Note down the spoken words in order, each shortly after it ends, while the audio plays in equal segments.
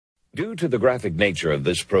Due to the graphic nature of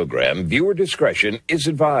this program, viewer discretion is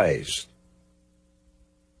advised.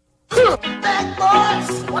 Bad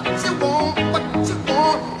boys, what you want, what you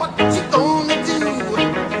want, what you gonna do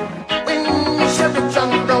when Chevy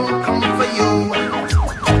John don't come for you?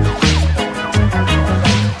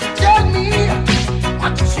 Tell me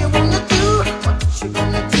what you wanna do, what you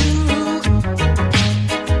gonna do?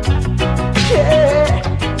 Yeah,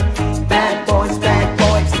 bad boys,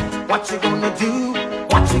 what you gonna do?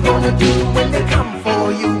 What you gonna do when they come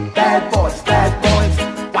for you? Bad boys,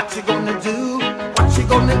 what you gonna do? What you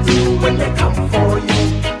gonna do when they come for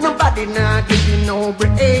you? Nobody now give you no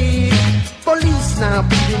break. Police now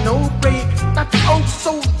give you no break. That old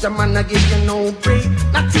soldier man I give you no break.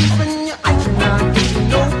 Not even your iron now give you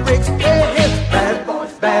no breaks. Hey, hey, bad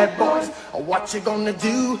boys, what you gonna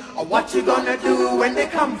do? Or what you gonna do when they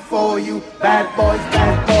come for you? Bad boys,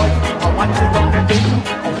 what you gonna do?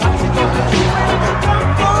 Or what you gonna do when they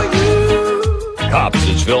come for you? Cops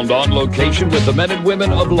is filmed on location with the men and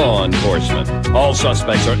women of law enforcement. All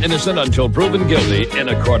suspects are innocent until proven guilty in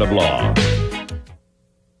a court of law.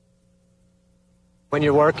 When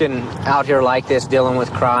you're working out here like this, dealing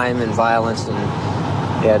with crime and violence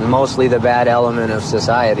and mostly the bad element of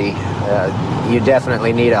society, you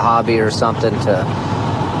definitely need a hobby or something to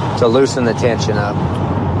loosen the tension up.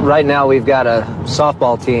 Right now we've got a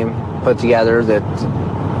softball team put together that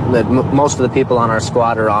most of the people on our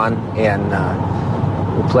squad are on, and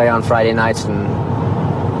we play on Friday nights, and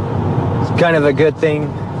it's kind of a good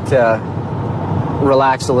thing to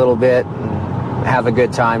relax a little bit and have a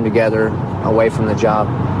good time together away from the job.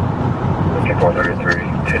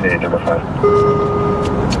 5433, 10-8, number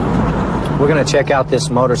 5. We're going to check out this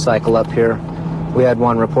motorcycle up here. We had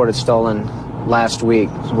one reported stolen last week,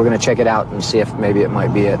 so we're going to check it out and see if maybe it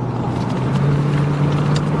might be it.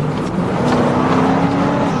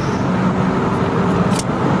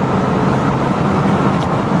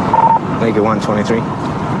 Thank you, 123.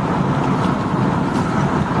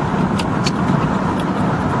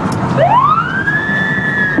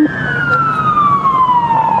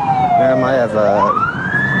 Ma'am, I have a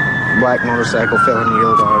black motorcycle felony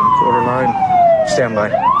yield on quarter line. Stand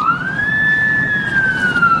by.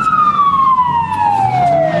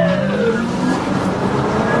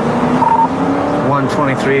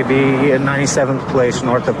 B at 97th place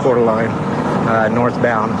north of quarter line,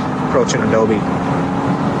 northbound, approaching Adobe.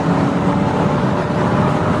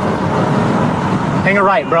 Hang a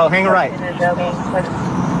right, bro, hang a right.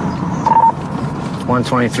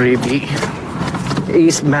 123B,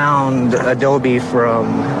 eastbound Adobe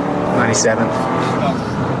from 97th.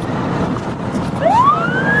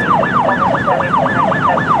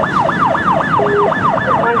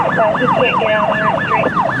 He can't get out on that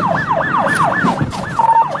street.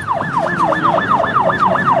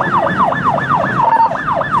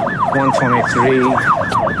 123.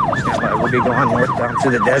 Stand by. We'll be going northbound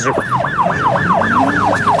through the desert.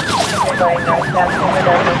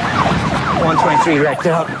 123 wrecked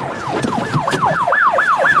out.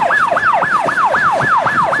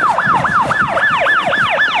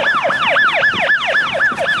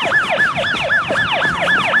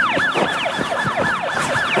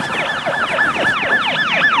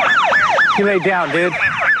 You lay down, dude.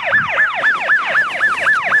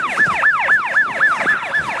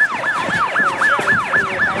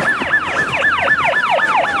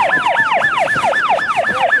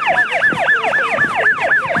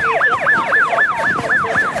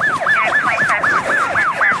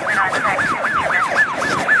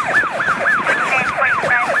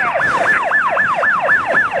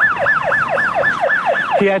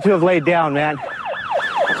 He had to have laid down, man.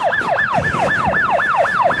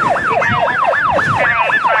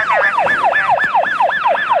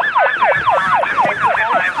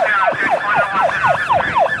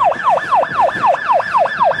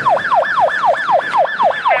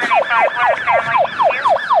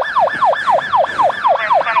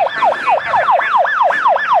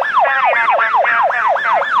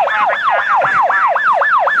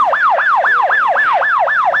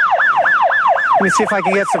 Let me see if I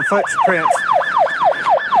can get some footprints.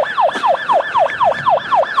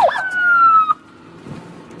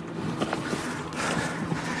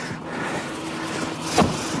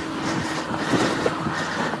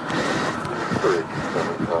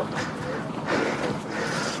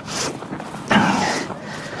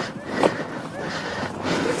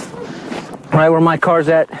 Right where my car's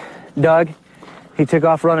at, Doug, he took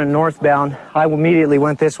off running northbound. I immediately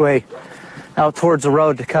went this way out towards the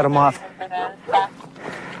road to cut him off.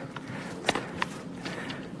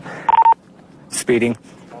 Speeding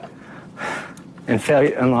and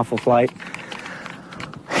unlawful flight.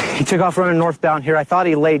 He took off running northbound here. I thought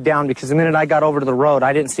he laid down because the minute I got over to the road,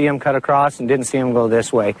 I didn't see him cut across and didn't see him go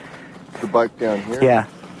this way. The bike down here? Yeah.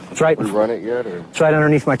 It's right. Have you run it yet? Or? It's right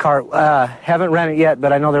underneath my car. Haven't ran it yet,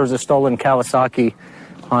 but I know there was a stolen Kawasaki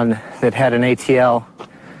that had an ATL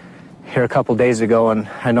here a couple days ago, and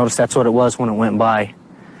I noticed that's what it was when it went by.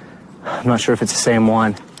 I'm not sure if it's the same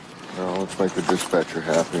one. No, let's make the dispatcher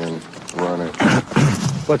happy and run it.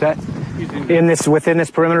 What's that? Within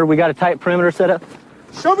this perimeter, we got a tight perimeter set up.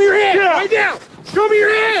 Show me your hands! Right now! Show me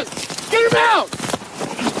your hands! Get him out!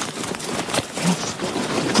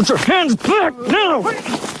 Put your hands back now!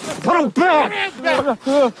 Put them back!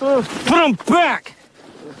 Put them back!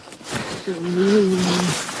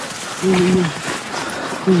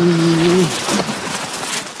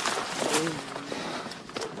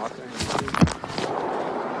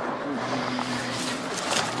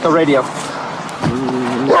 The radio.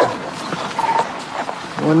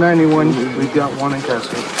 191, we got one in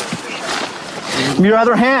custody. Your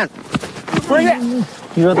other hand. Bring it.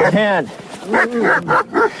 Your other hand.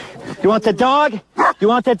 You want the dog? You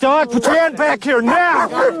want the dog? Put your hand back here now.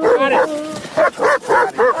 Got it.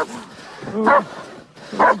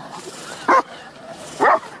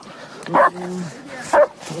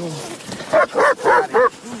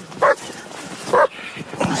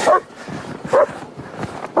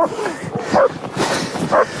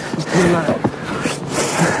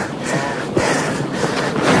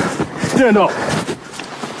 Stand up.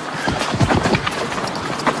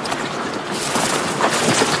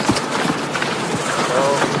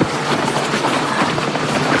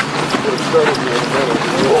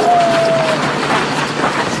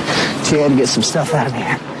 She had to get some stuff out of me.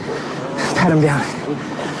 Pat him down.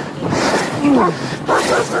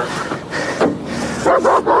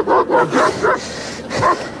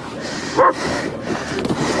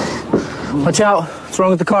 Watch out. What's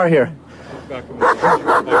wrong with the car here?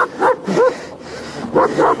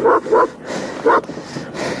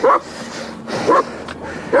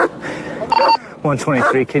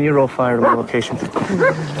 123, can you roll fire to my location?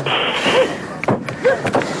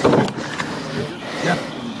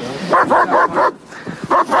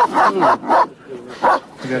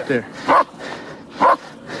 We got there.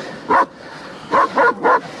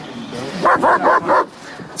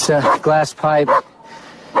 It's a glass pipe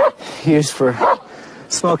used for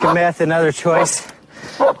smoking meth and other choice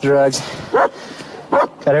drugs.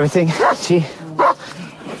 Got everything? Gee.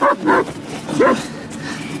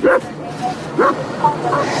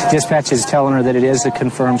 Dispatch is telling her that it is a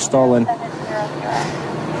confirmed stolen.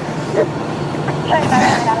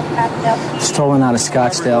 Stolen out of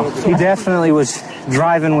Scottsdale. He definitely was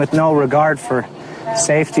driving with no regard for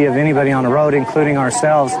safety of anybody on the road, including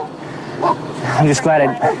ourselves. I'm just glad it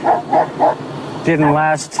didn't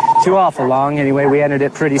last too awful long. Anyway, we ended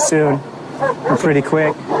it pretty soon, or pretty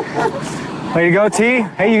quick. Way to go, T.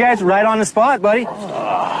 Hey, you guys, right on the spot, buddy.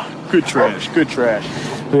 Good trash, good trash.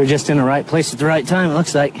 We were just in the right place at the right time, it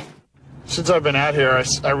looks like. Since I've been out here,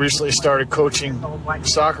 I recently started coaching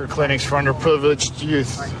soccer clinics for underprivileged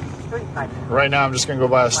youth. Right now, I'm just going to go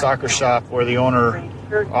by a soccer shop where the owner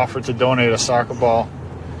offered to donate a soccer ball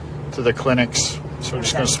to the clinics. So I'm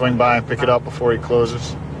just going to swing by and pick it up before he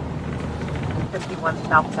closes. 51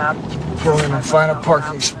 southbound. Pull in and find a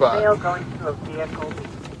parking spot. Male going to a vehicle.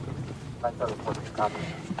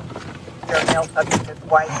 Your male subject is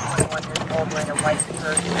white, 21 years old, wearing a white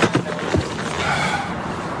shirt.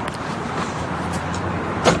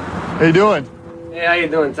 How you doing? Hey, how you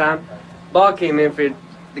doing, Tom? Ball came in for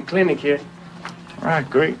the clinic here. All right,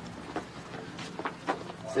 great.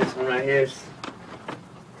 This one right here.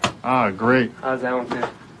 Ah, great. How's that one feel?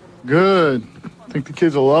 Good. I think the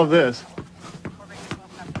kids will love this.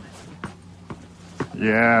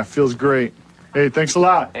 Yeah, feels great. Hey, thanks a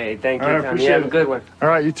lot. Hey, thank you, All right, Tom. You have a good one. All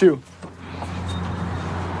right, you too.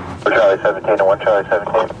 1 Charlie 17 to 1 Charlie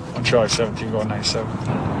 17. 1 Charlie 17 going 97.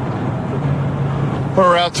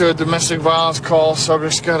 We're out to a domestic violence call.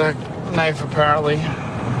 Subject's got a knife apparently. We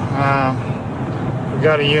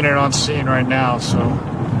got a unit on scene right now, so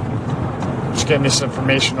just getting this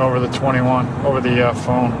information over the 21, over the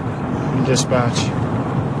phone, dispatch.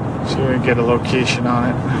 So we can get a location on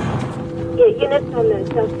it. Yeah, units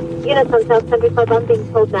on South Central Club. I'm being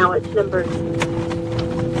told now it's number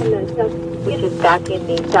which is back in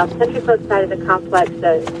the South Central Club side of the complex,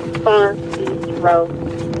 the far east row.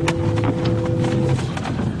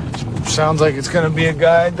 Sounds like it's going to be a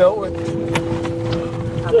guy I dealt with.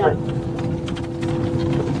 Yeah.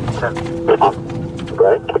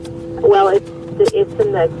 Well, it's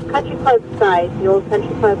in the country club side, the old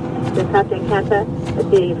country club, the Casa Encanta, at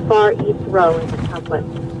the far east row in the complex.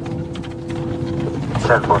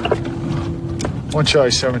 1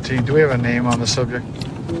 Charlie 17. Do we have a name on the subject?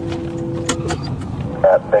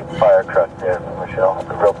 That big fire truck there, Michelle.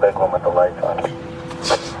 The real big one with the lights on it.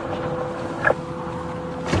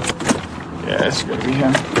 Yeah, it's gonna be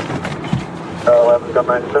him. 11, come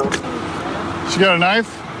 97. She got a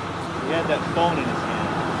knife? He had that phone in his hand.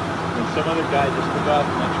 And some other guy just took off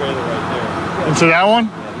in that trailer right there. Into that one?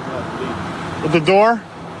 Yeah, he's about to leave. With the door?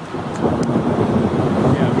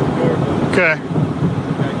 Yeah, with the door. Okay.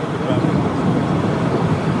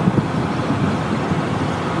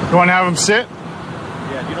 You want to have him sit?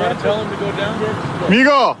 Yeah, do you know how to tell him to go down?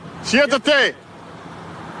 Migo, siéntate.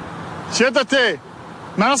 Siéntate.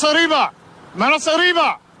 Manos arriba. Manos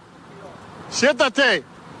arriba. Siéntate.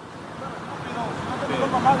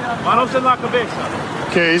 Manos en la cabeza.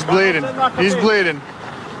 Okay, he's bleeding. He's bleeding.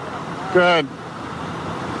 Go ahead.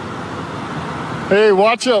 Hey,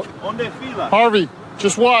 watch out. Harvey,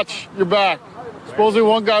 just watch your back. Supposedly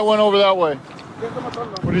one guy went over that way.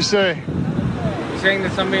 What do you say? He's saying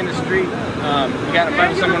that somebody in the street, he got to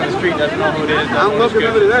find someone in the street, doesn't know who it is, doesn't know who's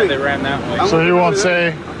good, so they ran that way. So he won't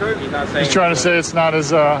say, He's not saying he's trying to say it's not his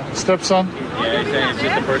stepson? Yeah, he's saying it's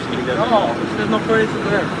just a person he doesn't know. There's no person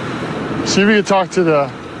there. See if you can talk to the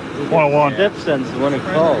 101. Stepson's the one who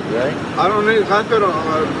called, right? I don't need hospital.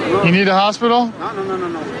 No. You need a hospital? No.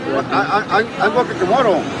 I work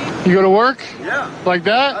tomorrow. You go to work? Yeah. Like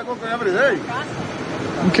that? I work every day.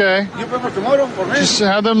 Okay. You pay for tomorrow for me? Just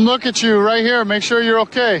have them look at you right here. Make sure you're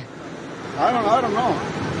okay. I don't know.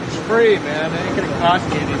 It's free, man. It ain't gonna cost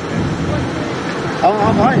you anything.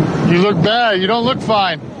 I'm fine. You look bad. You don't look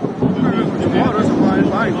fine. Tomorrow is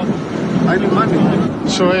fine. I need money.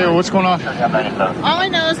 So, hey, what's going on? All I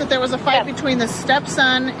know is that there was a fight between the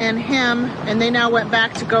stepson and him, and they now went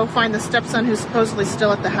back to go find the stepson who's supposedly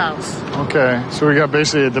still at the house. Okay, so we got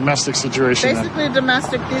basically a domestic situation. Basically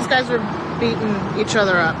domestic. These guys were beating each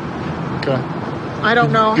other up. Okay. I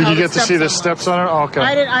don't know. Did how you get to see the stepson? Oh, okay.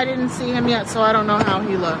 I didn't see him yet, so I don't know how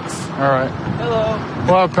he looks. All right. Hello.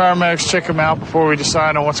 We'll have paramedics check him out before we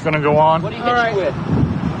decide on what's going to go on. What do you hit you with?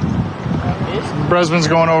 Bresman's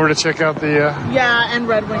going over to check out the... Yeah, and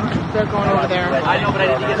Red Wing. They're going over there. I know, but I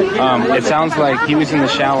didn't get the It sounds like he was in the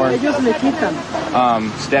shower.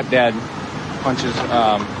 Stepdad punches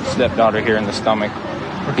stepdaughter here in the stomach.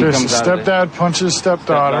 Okay, so stepdad punches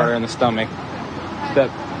stepdaughter in the stomach.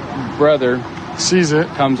 Stepbrother sees it,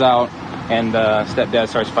 comes out, and stepdad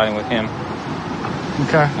starts fighting with him.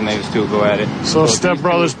 Okay. And they just two go at it. So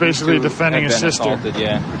stepbrother's basically defending his sister. Assaulted,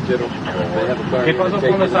 yeah.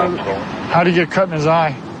 How did he get cut in his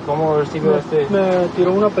eye?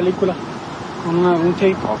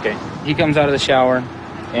 Okay. He comes out of the shower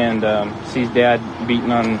and sees dad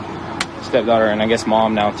beating on stepdaughter and I guess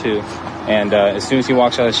mom now too. And as soon as he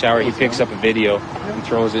walks out of the shower, he picks up a video and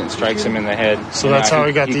throws it and strikes him in the head. So that's how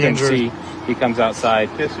he got the injury. He comes outside,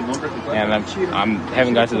 and I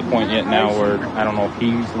haven't got to the point yet now where I don't know if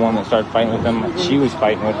he's the one that started fighting with him. She was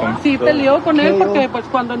fighting with him. Sí, peleó con él porque pues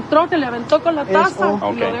cuando entró que le aventó con la taza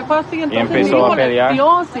y lo dejó así, entonces mi hijo le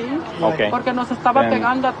dio, sí, porque nos estaba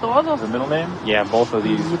pegando a todos. The middle name? Yeah, both of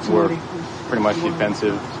these were pretty much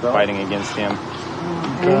defensive, fighting against him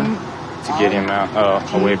to get him out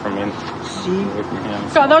away from him.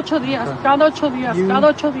 Cada 8 días.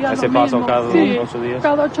 ¿Ese paso cada 8 días?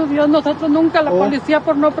 Cada 8 días. Nosotros nunca, la policía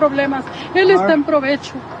por no problemas. Él está en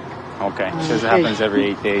provecho. Okay, says it happens every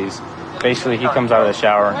 8 days. Basically, he comes out of the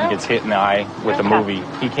shower and gets hit in the eye with a movie.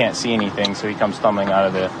 He can't see anything, so he comes stumbling out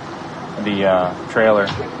of the trailer.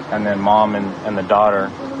 And then mom and the daughter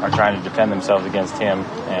are trying to defend themselves against him,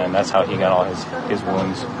 and that's how he got all his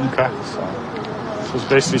wounds. Okay. So it's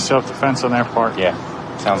basically self-defense on their part. Yeah.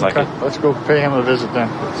 Sounds like it. Let's go pay him a visit then.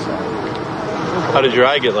 How did your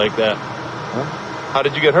eye get like that? Huh? How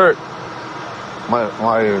did you get hurt? My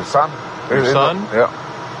son. Your son? Yeah.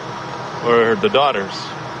 Or the daughters?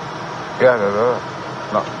 Yeah,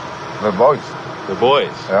 the boys. The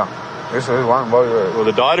boys? Yeah. This is one boy. Well,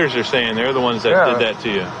 the daughters are saying they're the ones that did that to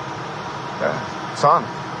you. Yeah. Son.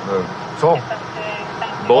 The two.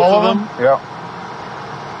 Both of them? Yeah.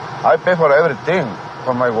 I pay for everything.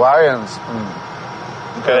 For my wife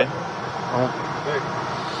Okay.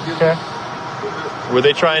 Okay. Were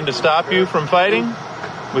they trying to stop you from fighting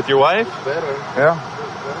with your wife? Yeah.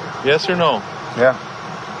 Yes or no? Yeah.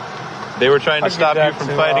 They were trying to stop you from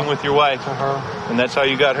fighting with your wife, and that's how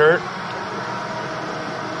you got hurt?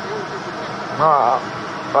 No, I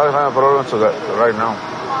don't have a problem to that right now.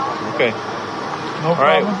 Okay. No problem. All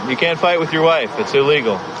right. You can't fight with your wife. It's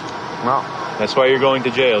illegal. No. That's why you're going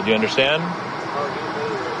to jail. Do you understand?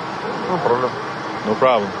 No problem. No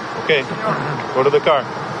problem. Okay. Go to the car.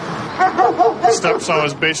 stepson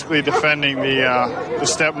was basically defending the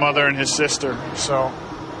stepmother and his sister. So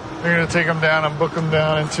they're going to take him down and book him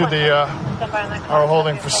down into our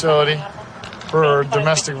holding facility for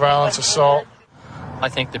domestic violence assault. I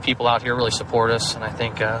think the people out here really support us, and I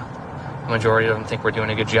think the majority of them think we're doing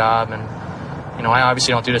a good job. And you know, I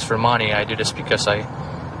obviously don't do this for money. I do this because I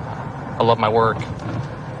love my work,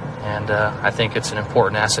 and I think it's an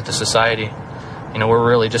important asset to society. You know, we're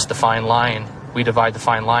really just the fine line. We divide the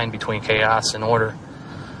fine line between chaos and order,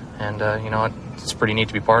 and you know, it's pretty neat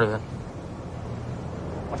to be part of it.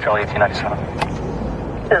 Charlie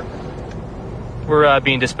 1897. Yeah. We're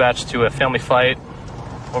being dispatched to a family fight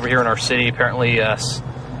over here in our city. Apparently, it's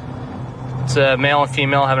a male and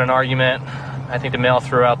female having an argument. I think the male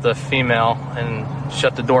threw out the female and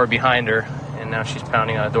shut the door behind her, and now she's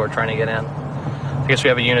pounding on the door trying to get in. I guess we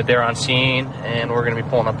have a unit there on scene, and we're going to be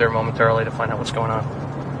pulling up there momentarily to find out what's going on.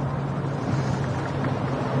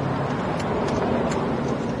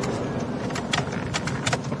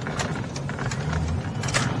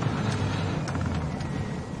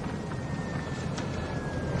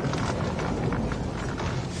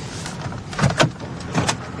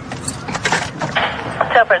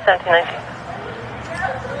 October 1719.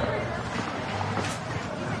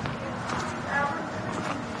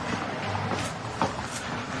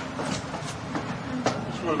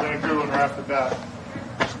 This would have been a good one right off the bat.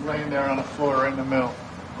 Just laying there on the floor right in the middle.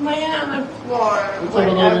 Laying on the floor.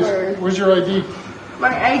 Where's your ID?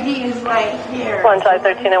 My ID is right here. 1 July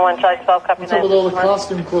 13 and 1 July 12. Copy. What's up with all the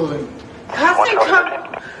costume clothing? Costume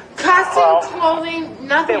clothing,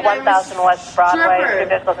 nothing. 1000 West Broadway.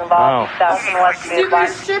 Stripper. Looking involved. 1000 West. Super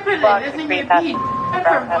stripper that doesn't get paid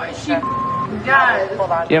for what she does.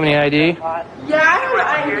 Do you have any ID? Yeah, I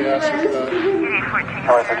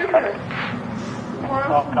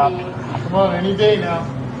Come on, any day now.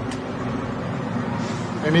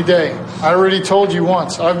 Any day. I already told you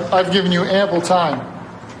once. I've given you ample time.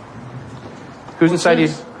 Who's inside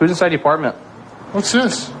the apartment? What's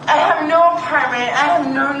this? I have no apartment. I have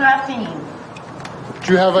no nothing.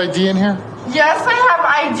 Do you have ID in here? Yes, I have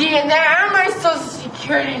ID in there and my social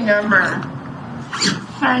security number.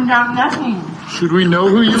 Find out nothing. Should we know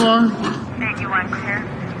who you are?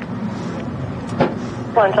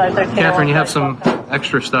 Catherine, you have some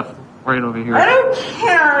extra stuff right over here. I don't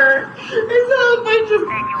care. It's all a bunch of...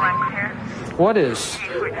 What is?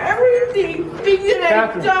 Everything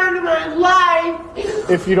that I've done in my life.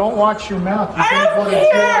 If you don't watch your mouth, you can't go to jail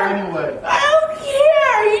anyway. I don't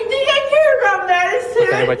care. You think I care about medicine?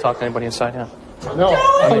 Can anybody talk to anybody inside? Yeah. No,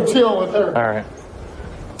 I'm dealing with her. All right.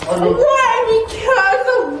 Why? Because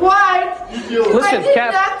of what? Listen, I did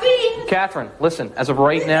nothing. Catherine, listen. As of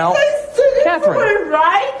right now,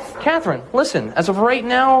 Catherine, listen. As of right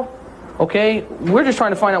now, okay, we're just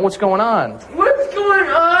trying to find out what's going on. What's going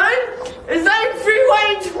on? Is that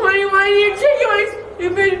Freeway 21? You're taking my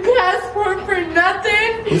stupid passport for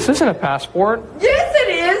nothing? This isn't a passport. Yes, it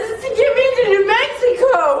is. It's to get me to New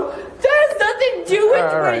Mexico. That has nothing to do with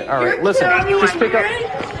all right. Listen, just pick up.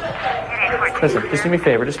 Listen, just do me a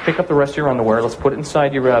favor. Just pick up the rest of your underwear. Let's put it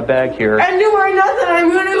inside your bag here. Underwear, nothing.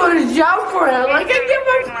 I'm going to go to jail for it. Like, I get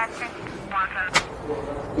my...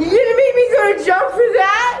 You gonna make me go to jail for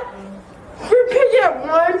that? For picking up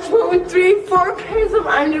 1, 2, 3, 4 pairs of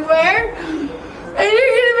underwear? And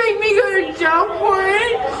you're gonna make me go to jail for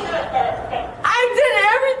it? I've done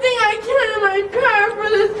everything I can in my power for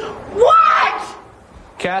this. What?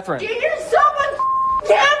 Catherine. Get yourself a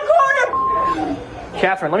camcorder.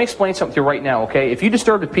 Catherine, let me explain something to you right now, okay? If you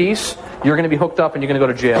disturb the peace, you're going to be hooked up and you're going to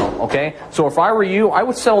go to jail, okay? So if I were you, I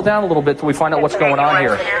would settle down a little bit till we find out what's going on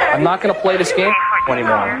here. I'm not going to play this game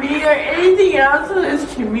anymore. Me or anything else in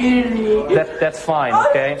this community. That's fine,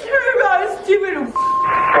 okay? I don't care about a stupid...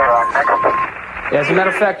 As a matter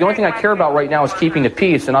of fact, the only thing I care about right now is keeping the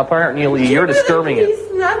peace, and apparently you're disturbing it.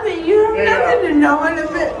 Nothing. You have nothing to know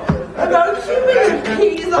about keeping the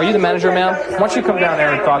peace. Are you the manager, ma'am? Why don't you come down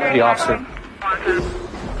there and talk to the officer?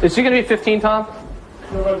 Is he going to be 15, Tom?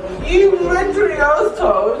 You literally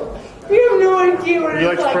also, you have no idea what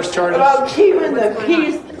it's like about keeping the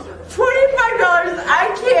peace. $25 I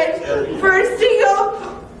get for a single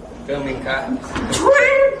filming cut.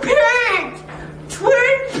 Twin pig.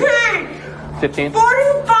 15.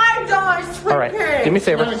 $45 twin All right. pig. Do me a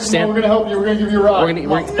favor. Stand. We're going to help you. We're going to give you a ride.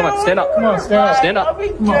 Come on, stand up. Come on, stand up. Stand up.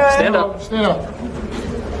 Stand up. Stand up.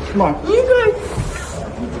 Come on. You guys.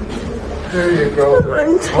 There you go.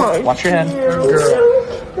 Watch your head.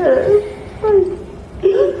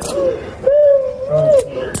 Good girl.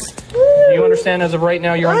 You understand as of right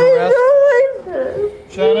now you're under arrest?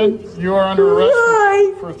 Shannon, you are under arrest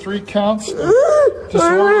for 3 counts of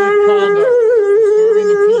disorderly conduct, disturbing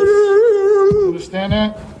the peace. stand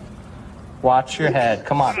at? Watch your head.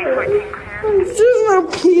 Come on. There's no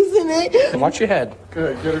peace in it. Watch your head.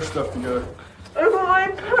 Good. Get her stuff together. I want my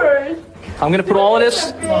purse. I'm gonna put all of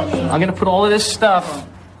this. I'm gonna put all of this stuff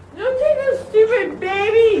Don't take a stupid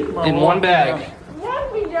baby. in one bag.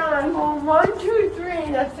 Let me down. 1, 2,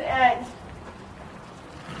 3. That's it.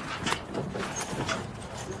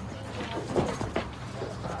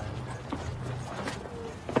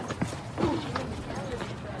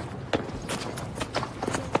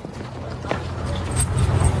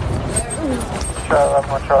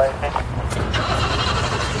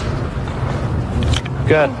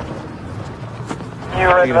 Good. You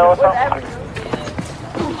ready to know something?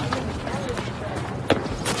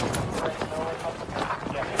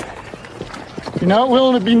 You're not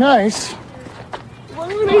willing to be nice.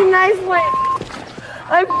 Wouldn't it be nice when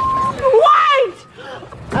I'm white?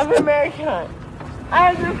 I'm American.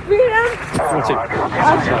 I have the freedom.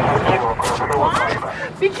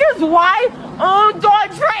 Why? Because why? Oh,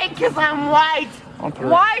 don't drink because I'm white.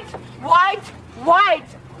 White, white, white,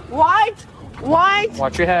 white, white.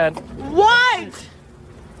 Watch your head. White.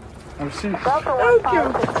 Have a seat. Thank you.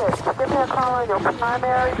 Give me a call on your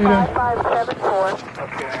primary 5574.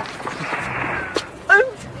 I'm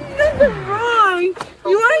nothing wrong.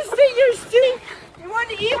 You want to say you're stupid? You want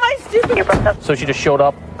to eat my stupid? So she just showed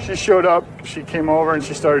up. She showed up. She came over and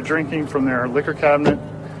she started drinking from their liquor cabinet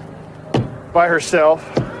by herself.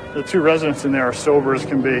 The 2 residents in there are sober as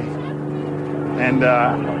can be. And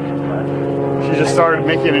she just started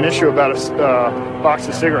making an issue about a box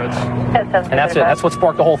of cigarettes. And that's it. That's what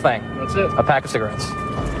sparked the whole thing. That's it. A pack of cigarettes.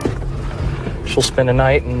 She'll spend the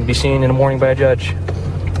night and be seen in the morning by a judge.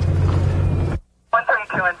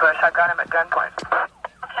 132 in Bush. I've got him at gunpoint.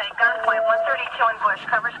 Okay, gunpoint 132 in Bush.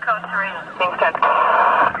 Covers code 3. Being sent.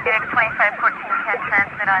 Unit 2514 can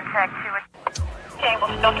transmit on tag 2. Okay, we'll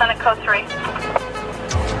still send a code 3.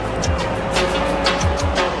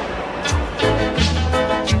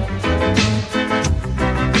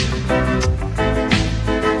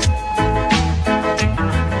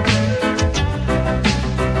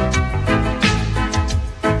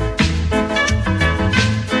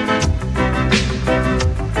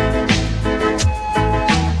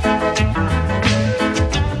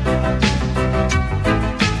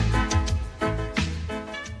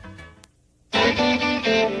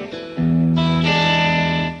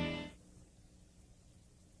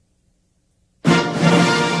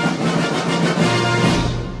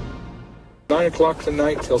 O'clock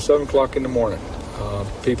tonight till 7 o'clock in the morning.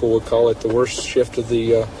 People would call it the worst shift of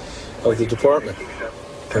the department,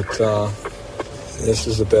 but this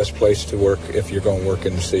is the best place to work if you're going to work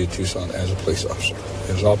in the city of Tucson as a police officer.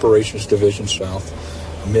 There's Operations Division South,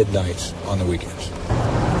 midnights on the weekends. Steve,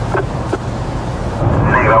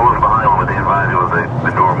 I was behind with the advisor was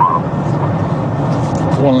the door model.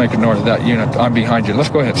 1 Lincoln North of that unit. I'm behind you. Let's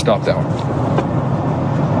go ahead and stop that one.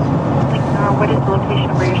 What is the location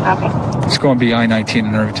of where you're stopping? It's going to be I-19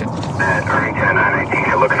 in Irvington. Irvington and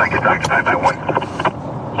I-19, it looks like it's occupied by 1.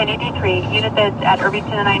 1083, unit that's at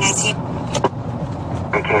Irvington and I-19.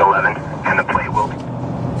 King 11, and the plate will be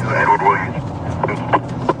to Edward Williams.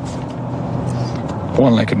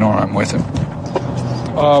 1 Lincoln North, I'm with him.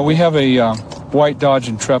 We have a white Dodge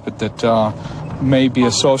Intrepid that may be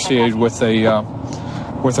associated with a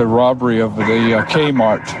robbery of the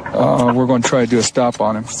Kmart. We're going to try to do a stop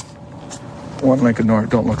on him. 1 Lincoln North,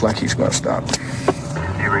 don't look like he's going to stop. You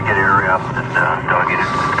ever get area up and don't get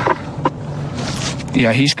it?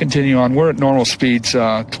 Yeah, he's continuing on. We're at normal speeds,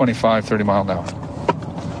 25, 30 mile an hour.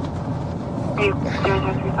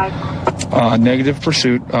 0035. Negative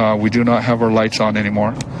pursuit. We do not have our lights on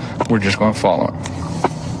anymore. We're just going to follow him.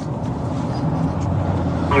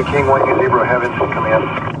 You King 1, you Zebra, have info come in.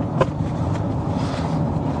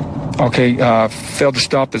 Okay, failed to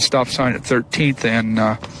stop at stop sign at 13th and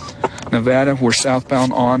Nevada. We're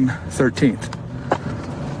southbound on 13th.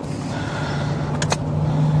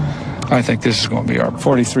 I think this is going to be our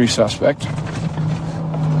 43 suspect.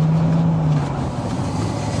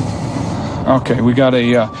 Okay, we got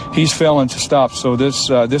a, he's failing to stop, so this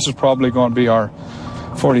is probably going to be our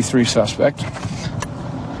 43 suspect.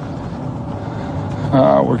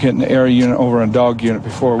 We're getting the air unit over a dog unit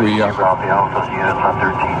before we...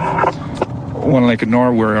 1 Lincoln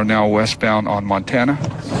North, we're now westbound on Montana.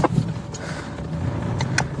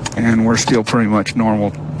 And we're still pretty much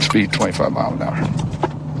normal speed, 25 mile an hour.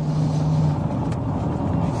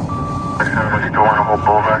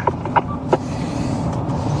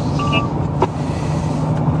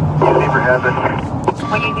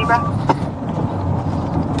 When you Zebra?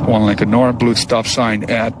 1 Lincoln North, blue stop sign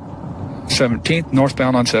at 17th,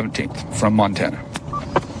 northbound on 17th from Montana.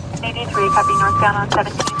 83, copy northbound on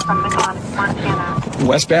 17 from Montana.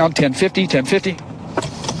 Westbound, 1050, 1050.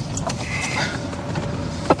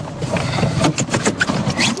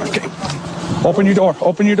 Okay. Open your door,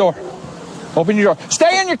 open your door. Open your door.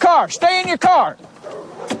 Stay in your car, stay in your car.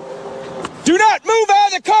 Do not move out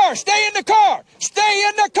of the car, stay in the car. Stay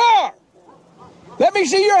in the car. Let me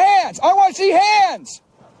see your hands. I want to see hands.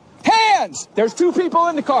 Hands! There's 2 people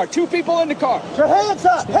in the car. 2 people in the car. Your hands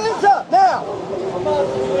up! Hands up now!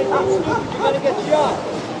 You're gonna get shot.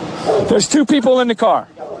 There's 2 people in the car.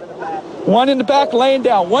 1 in the back laying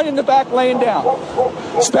down. 1 in the back laying down.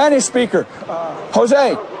 Spanish speaker.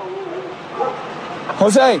 Jose.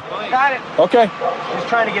 Jose. Got it. Okay. Just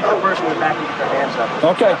trying to get the person in the back to get their hands up.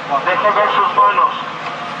 Okay.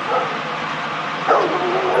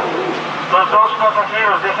 Los 2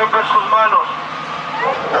 pasajeros, dejen ver sus manos.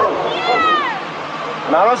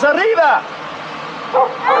 ¡Manos arriba!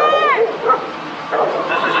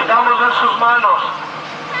 Necesitamos ver sus manos.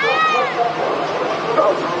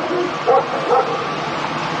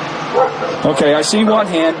 Okay, I see 1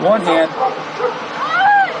 hand, 1 hand.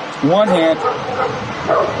 1 hand.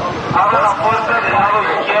 Abra la puerta del lado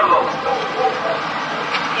izquierdo.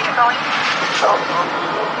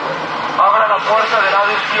 Abra la puerta del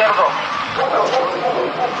lado izquierdo.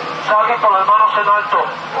 Salga con las manos en alto.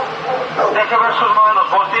 Deje ver sus manos.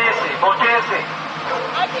 Voltéese, voltéese.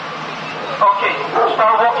 Okay,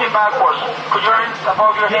 start walking backwards. Put your hands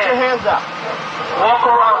above your head. Get your hands up. Walk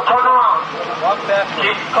around, turn around. Walk back.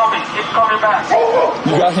 Keep coming back.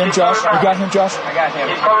 You got him, Josh? You got him, Josh? I got him.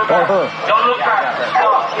 Keep coming Or back. her? Don't look back.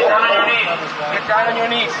 Stop. Get down on your knees. Get down on your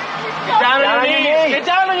knees. Get down on your knees. Get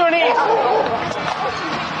down on your knees.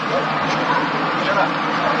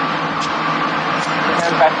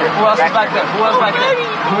 Back there. Who else is back there? Who else back there?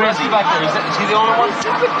 Who else is back there? Is he the only one?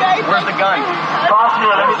 Where's the gun?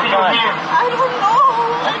 Let me see your hands. I don't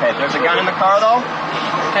know. Okay, there's a gun in the car though.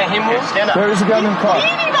 Can he move? Stand up. There is a gun in the car. Can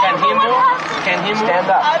he move? Can he move?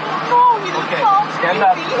 Stand up. I don't know. Okay, stand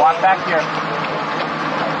up. Walk back here.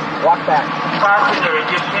 Walk back. Passenger,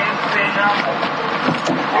 if your hands stand up.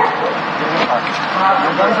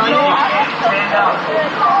 Stand up.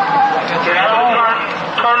 Get out of the car.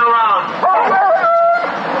 Turn around.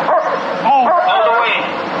 All the way.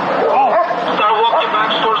 Start walking back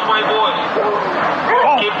towards my boys.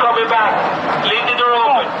 Keep coming back. Leave the door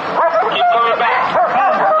open. Keep coming back.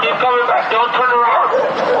 Keep coming back. Don't turn around.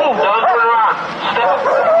 Don't turn around. Stop.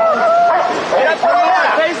 Mira por allá.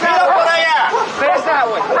 Mira por allá. Face that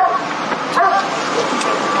way.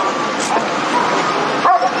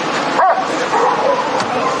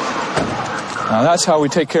 Now that's how we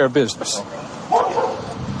take care of business.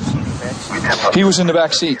 He was in the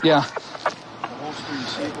back seat, yeah.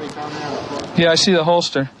 Yeah, I see the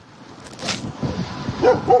holster.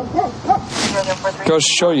 Goes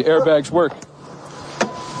to show you airbags work.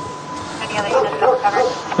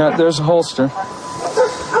 Yeah, there's a holster.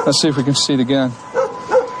 Let's see if we can see it again.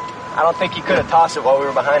 I don't think he could have tossed it while we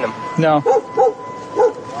were behind him. No.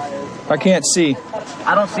 I can't see.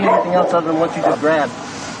 I don't see anything else other than what you just grabbed.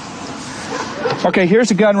 Okay, here's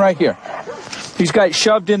the gun right here. He's got it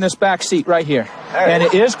shoved in this back seat right here. And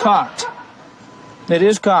it is cocked. It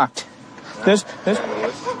is cocked. This,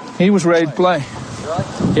 he was ready to play.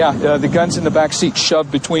 Yeah, the gun's in the back seat,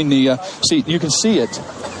 shoved between the seat. You can see it.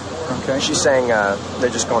 Okay. She's saying they're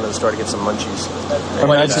just going to the store to get some munchies.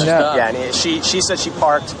 Imagine that. Yeah, and she said she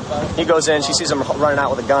parked. He goes in. She sees him running out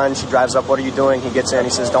with a gun. She drives up. What are you doing? He gets in. He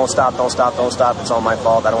says, don't stop, don't stop, don't stop. It's all my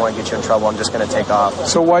fault. I don't want to get you in trouble. I'm just going to take off.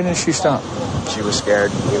 So why didn't she stop? She was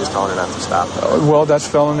scared. He was telling her not to stop. Well, that's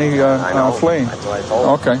felony fleeing. That's what I told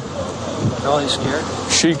her. Okay. No, he's scared.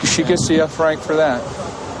 She gets the F rank for that.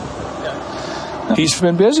 He's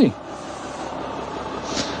been busy.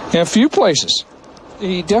 In a few places.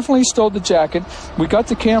 He definitely stole the jacket. We got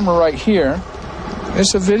the camera right here.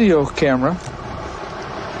 It's a video camera.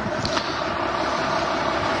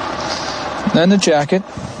 Then the jacket.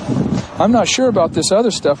 I'm not sure about this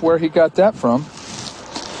other stuff, where he got that from.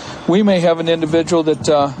 We may have an individual that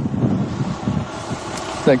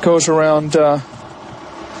that goes around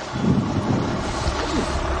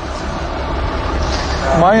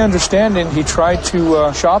my understanding, he tried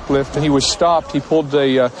to shoplift and he was stopped. He pulled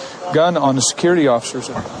a gun on the security officers.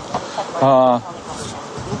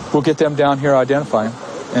 We'll get them down here, identify him,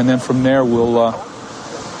 and then from there we'll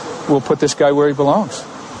put this guy where he belongs.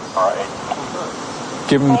 All right.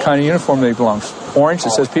 Give him the kind of uniform that he belongs. Orange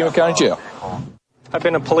that says Pima County Jail. I've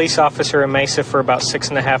been a police officer in Mesa for about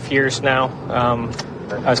 6.5 years now.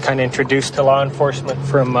 I was kind of introduced to law enforcement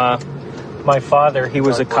from My father, he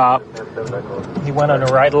was a cop. He went on a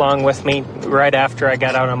ride along with me right after I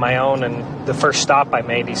got out on my own, and the first stop I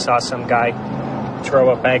made, he saw some guy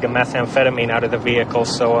throw a bag of methamphetamine out of the vehicle,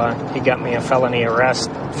 so he got me a felony arrest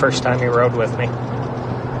first time he rode with me.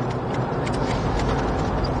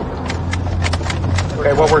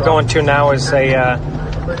 Okay, what we're going to now is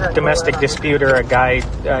a domestic dispute or a guy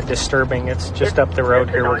disturbing. It's just up the road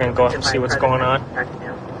here. We're going to go up and see what's going on.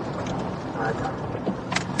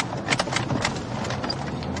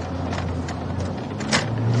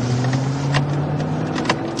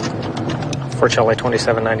 For Charlie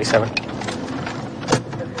 2797.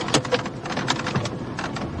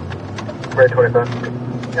 Red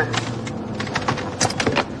 25. Yeah.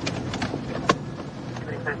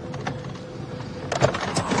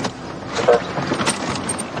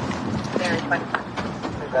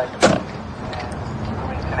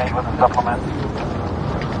 With a supplement.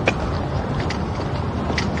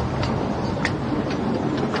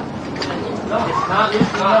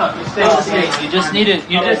 It's not up. You stay the same. You just need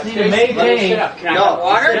to maintain. No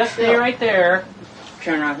water? Just stay right there.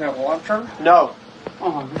 Can I have water? No.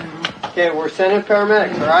 Oh, man. Okay, we're sending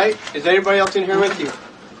paramedics, all right? Is anybody else in here with you?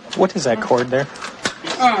 What is that cord there?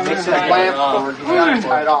 It's a lamp cord. You got it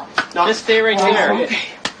tied off. No. Just stay right there.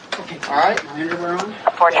 Okay. All right? My underwear on?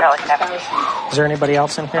 4 Charlie 7. Is there anybody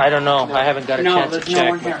else in here? I don't know. I haven't got a chance to there's check. no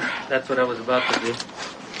one here. That's what I was about to do.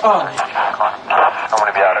 Oh. I'm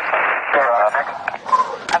going to be out of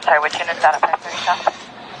I'm sorry, which unit's out of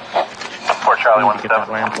 530? 4 Charlie 1 get that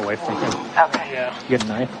lamp away from him. Okay. Yeah. You get a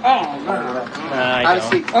knife? Oh, no. I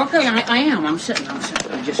don't. Okay, I am. I'm sitting.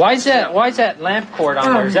 Why is that lamp cord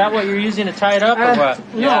on there? Is that what you're using to tie it up or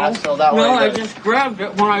what? No, so that way I just grabbed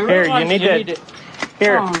it when I Here, realized... you need to...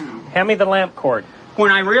 Here, hand me the lamp cord.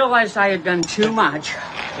 When I realized I had done too much,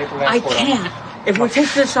 I can't. If we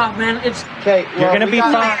take this off, man, it's... Okay, You're going to be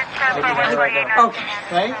fine.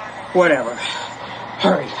 Okay. Whatever.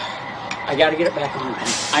 Hurry. I got to get it back on, man.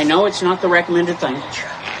 I know it's not the recommended thing.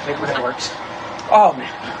 Maybe it works. Oh, man.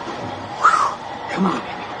 Whew. Come on,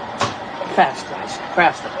 baby. Fast, guys.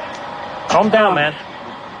 Faster. Calm down, man.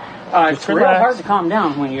 It's real hard to calm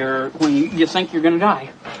down when you think you're going to die.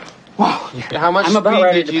 Wow. How much I'm about speed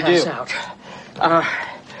ready did to you pass do? out.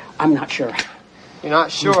 I'm not sure. You're not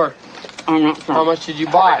sure? I'm not sure. How much did you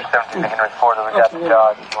buy? 17 Henry Ford, we got the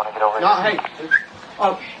dog. You want to get over No, here? hey.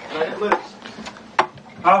 Okay.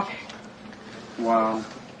 Okay. Wow.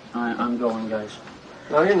 I'm going, guys.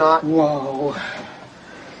 No, you're not. Whoa.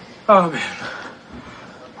 Oh, man.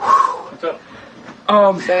 What's up?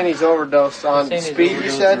 Sandy's overdosed on speed, you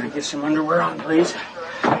said? Get some underwear on, please.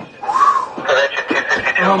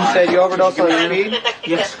 You said you overdosed on speed?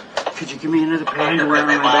 Yes. Could you give me another pair of underwear on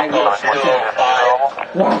my bag?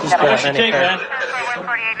 Just grab any pair.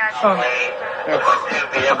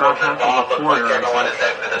 About half of a quarter.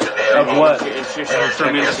 Of what? It's just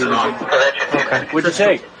some insulin. Okay. What'd you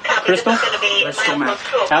take? Crystal? Crystal meth.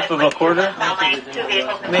 Half of a quarter?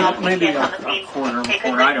 Maybe a quarter of a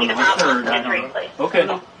quarter. I don't know. A third. I don't know. Okay.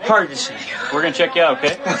 Hard to say. We're going to check you out,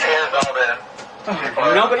 okay?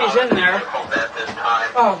 Nobody's in there.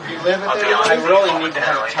 Oh, Do you live with anybody? I really need to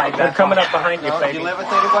have it tied They're back coming on. up behind you, Do baby. you live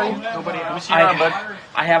with anybody? Nobody. Let me see your arm, bud.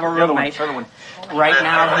 I have a roommate. Right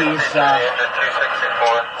now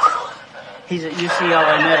he's at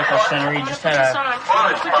UCLA Medical Center. He just had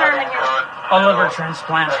a liver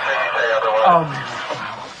transplant. Oh man.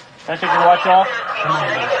 Can I take your watch off?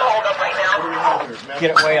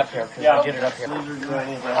 Get it way up here. Yeah. Get it up here.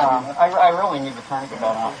 I really need to turn it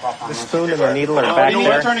off. The spoon and the needle are back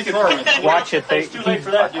there. Watch it. He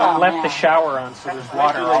left the shower on, so there's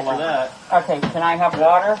water all over. Okay, can I have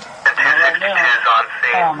water? Not right now.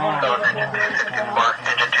 Oh man.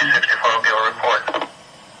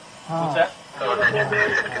 What's that?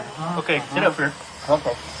 Okay, get up here.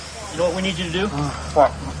 Okay. You know what we need you to do?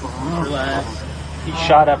 What? Relax. He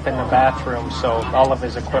shot up in the bathroom, so all of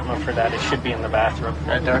his equipment for that, it should be in the bathroom.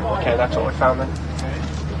 Right there? Okay, that's what we found then.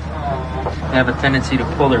 They have a tendency to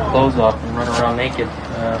pull their clothes off and run around naked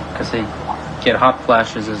because they get hot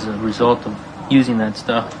flashes as a result of using that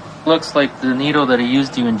stuff. Looks like the needle that he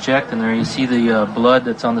used to inject in there. You see the blood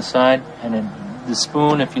that's on the side, and then the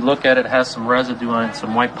spoon, if you look at it, has some residue on it,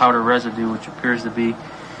 some white powder residue, which appears to be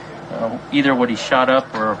either what he shot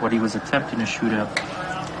up or what he was attempting to shoot up.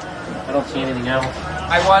 I don't see anything else.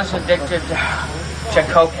 I was addicted to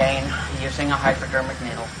cocaine using a hypodermic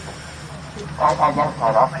needle.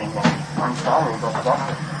 I'm sorry, but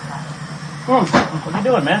What are you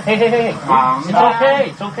doing, man? Hey. It's okay.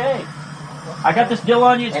 It's okay. I got this deal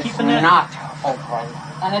on you. It's keeping it. Not okay.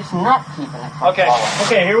 And it's not keeping it from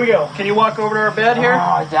Okay, here we go. Can you walk over to our bed here? Oh,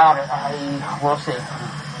 I doubt it. We'll see.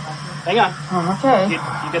 Hang on. Okay. You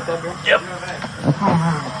get that here? Yep.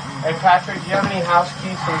 Hey, Patrick, do you have any house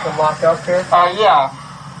keys so we can lock up here? Yeah.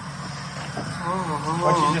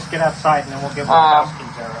 Why don't you just get outside and then we'll give them the house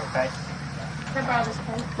keys there, okay?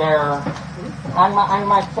 They're on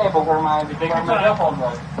my table where my cell phone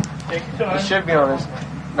was. It should be on his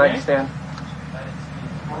nightstand.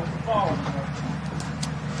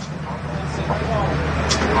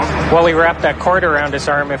 Well, he wrapped that cord around his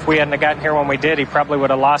arm. If we hadn't gotten here when we did, he probably would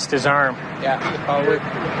have lost his arm. Yeah, probably.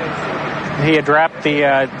 He had wrapped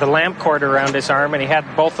the lamp cord around his arm, and he had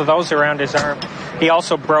both of those around his arm. He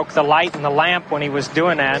also broke the light in the lamp when he was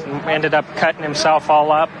doing that and ended up cutting himself all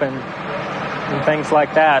up and things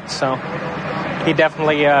like that. So he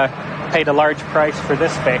definitely paid a large price for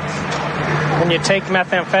this fix. When you take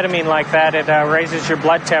methamphetamine like that, it raises your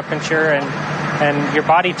blood temperature and your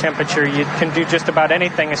body temperature. You can do just about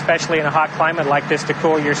anything, especially in a hot climate like this, to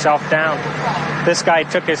cool yourself down. This guy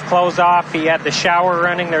took his clothes off. He had the shower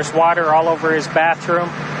running. There's water all over his bathroom.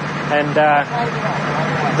 And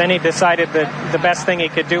then he decided that the best thing he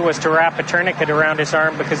could do was to wrap a tourniquet around his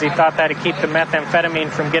arm because he thought that would keep the methamphetamine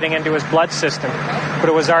from getting into his blood system. But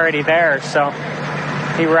it was already there, so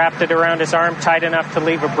he wrapped it around his arm tight enough to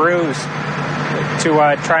leave a bruise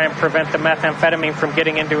to try and prevent the methamphetamine from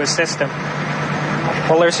getting into his system.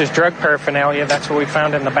 Well, there's his drug paraphernalia. That's what we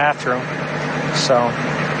found in the bathroom. So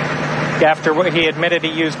after he admitted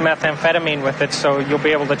he used methamphetamine with it, so you'll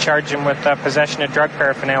be able to charge him with possession of drug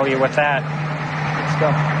paraphernalia with that. Let's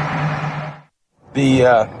go.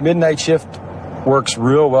 The midnight shift works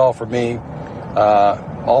real well for me.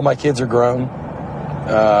 All my kids are grown.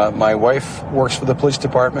 My wife works for the police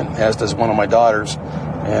department, as does one of my daughters.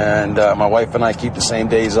 And my wife and I keep the same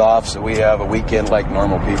days off, so we have a weekend like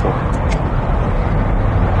normal people.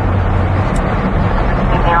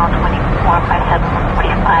 Female 24 by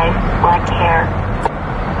 745, black hair,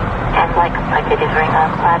 and black complected, is wearing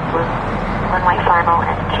a plaid blue, one white flannel,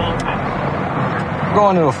 and jeans. We're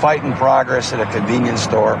going to a fight in progress at a convenience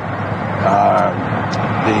store.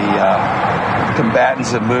 The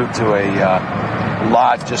combatants have moved to a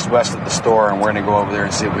lot just west of the store, and we're going to go over there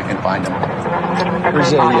and see if we can find them.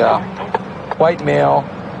 There's a white male,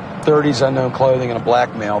 30s unknown clothing, and a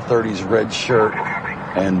black male, 30s red shirt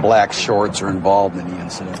and black shorts are involved in the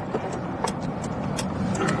incident.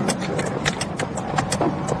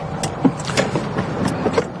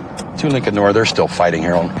 To Lincoln North, they're still fighting,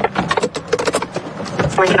 Harold.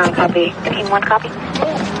 Working on copy. Team 1 copy.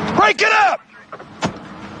 Break it up!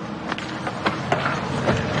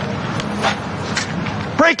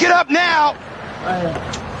 Break it up now!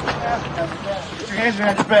 Put your hands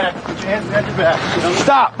behind your back. Put your hands behind your back.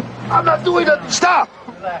 Stop! I'm not doing that. Stop!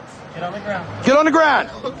 Relax. Get on the ground. Get on the ground.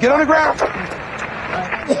 Get on the ground.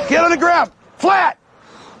 Get on the ground. Flat!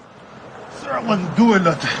 Sir, I wasn't doing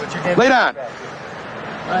nothing. Lay down.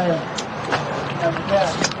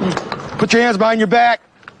 Put your hands behind your back.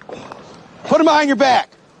 Put them behind your back.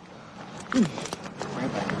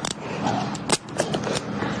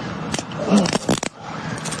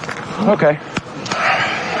 Okay.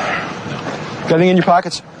 Got anything in your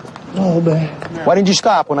pockets? No, man. Why didn't you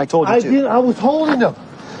stop when I told you to? I was holding them.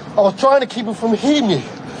 I was trying to keep them from hitting me.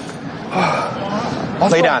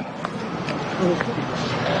 Lay down.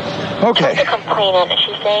 Okay. The complainant,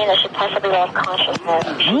 she's saying that she possibly lost consciousness.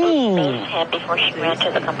 She was him before she ran to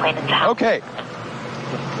the complainant's house. Okay.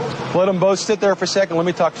 Let them both sit there for a second. Let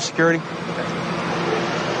me talk to security.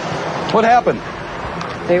 What happened?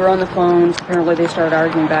 They were on the phones. Apparently they started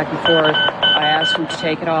arguing back and forth. I asked them to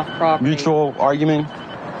take it off property. Mutual arguing?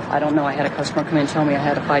 I don't know. I had a customer come in and tell me I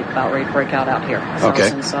had a fight about ready to break out here. So I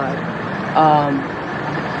was inside.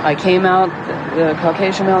 I came out. The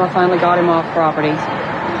Caucasian male, I finally got him off property.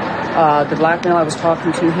 The black male I was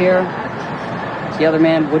talking to here, the other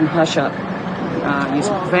man wouldn't hush up.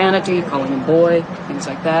 Using profanity, calling him boy, things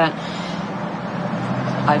like that.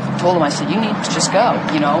 I told him, I said, you need to just go,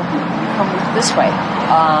 come this way.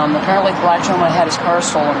 Apparently the black gentleman had his car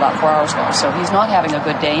stolen about 4 hours ago, so he's not having a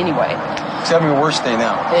good day anyway. He's having a worse day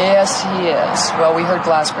now. Yes, he is. Well, we heard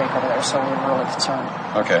glass break over there, so we were really concerned.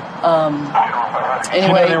 Okay.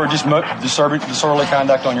 Anyway. They were just disorderly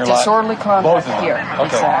conduct on your lot? Disorderly conduct. Both of them? Here. Okay.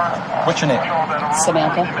 Exactly. What's your name?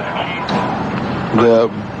 Samantha.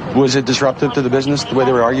 Was it disruptive to the business, the way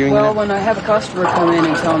they were arguing? Well, when I have a customer come in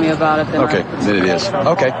and tell me about it, then then it is.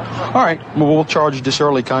 Okay. All right. Well, we'll charge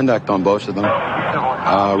disorderly conduct on both of them.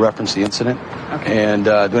 Reference the incident. Okay. And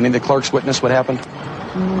do any of the clerks witness what happened?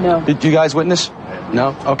 No. Did you guys witness?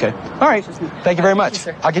 No? Okay. All right. Thank you very much.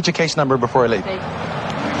 I'll get your case number before I leave.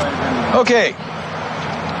 Okay.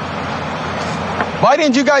 Why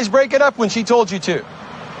didn't you guys break it up when she told you to?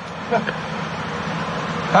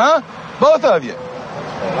 Huh? Both of you.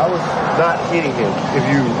 I was not hitting him, if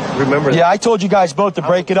you remember that. Yeah, I told you guys both to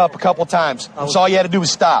break it up a couple times. That's all you had to do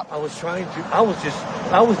was stop. I was trying to. I was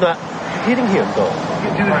not hitting him, though.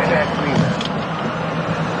 You do exactly that.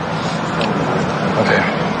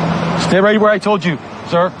 Okay. Stay right where I told you,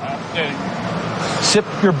 sir. Okay. Sit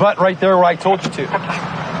your butt right there where I told you to.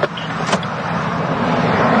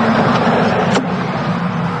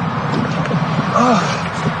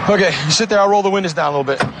 Okay, you sit there. I'll roll the windows down a little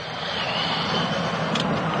bit.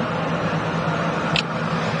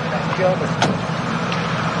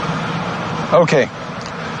 Okay.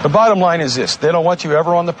 The bottom line is this. They don't want you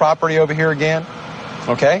ever on the property over here again.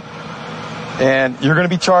 Okay? And you're going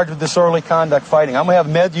to be charged with disorderly conduct fighting. I'm going to have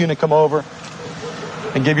a med unit come over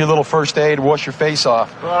and give you a little first aid, wash your face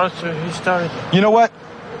off. Well, so he started. You know what?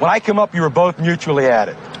 When I come up, you were both mutually at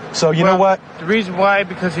it. So you know what? The reason why,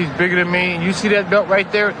 because he's bigger than me. And you see that belt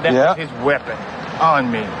right there? That's his weapon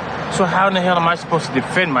on me. So how in the hell am I supposed to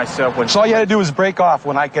defend myself when... So all you had to do was break off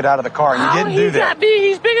when I get out of the car, and you didn't do that. Got me.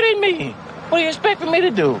 He's bigger than me. What do you expect me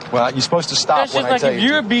to do? Well, you're supposed to stop when I tell you. That's just like if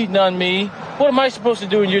you're beating on me, what am I supposed to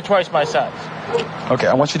do when you're twice my size? Okay,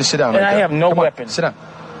 I want you to sit down right there. And I have no weapon. Sit down.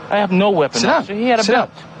 I have no weapon. Sit down. So he had a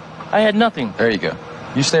belt. I had nothing. There you go.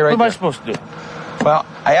 You stay right there. What am I supposed to do? Well,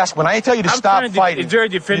 I asked, when I tell you to stop fighting, is there a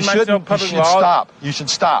defend myself public you should law? stop. You should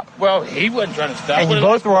stop. Well, he wasn't trying to stop. And you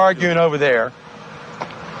both were arguing over there.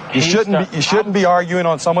 You shouldn't be arguing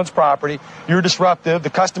on someone's property. You're disruptive. The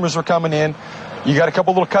customers are coming in. You got a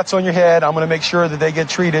couple little cuts on your head. I'm going to make sure that they get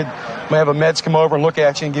treated. I'm going to have a meds come over and look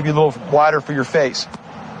at you and give you a little water for your face.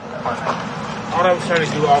 All I was trying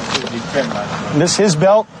to do also was defend myself. And this his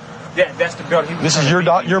belt? Yeah, that's the belt. This is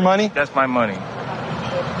your money? That's my money.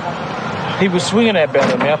 He was swinging that belt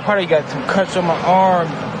at me. I probably got some cuts on my arm.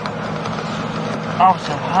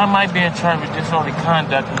 Officer, how am I being charged with disorderly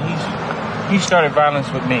conduct? And he started violence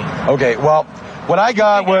with me. Okay, well, what I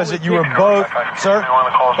got was that you were both, sir,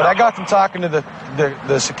 what I got from talking to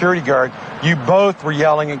the security guard, you both were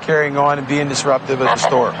yelling and carrying on and being disruptive at the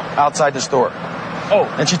store, outside the store. Oh.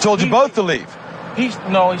 And she told you both to leave.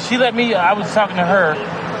 She let me, I was talking to her,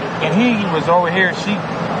 and he was over here. She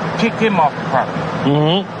kicked him off the property.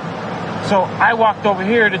 Mm-hmm. So I walked over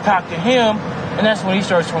here to talk to him, and that's when he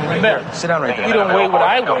started swinging the belt. Sit down right there. He don't weigh what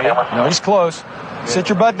I weigh. No, he's close. Sit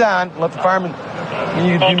your butt down. Let the fireman. Can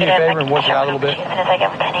you do me a favor and wash it out a little bit?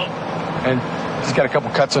 And he's got a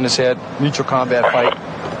couple cuts on his head. Mutual combat fight.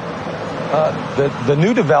 The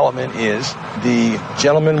new development is the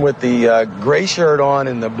gentleman with the gray shirt on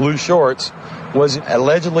and the blue shorts was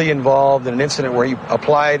allegedly involved in an incident where he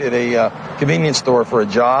applied at a convenience store for a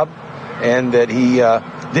job, and that he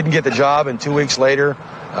didn't get the job, and 2 weeks later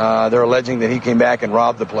they're alleging that he came back and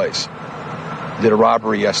robbed the place. Did a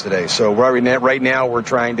robbery yesterday. So right now we're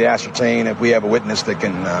trying to ascertain if we have a witness that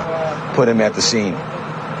can put him at the scene,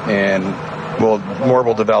 and more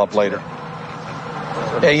will develop later.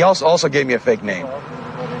 And he also gave me a fake name.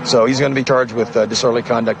 So he's going to be charged with disorderly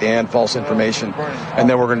conduct and false information, and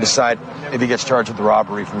then we're going to decide if he gets charged with the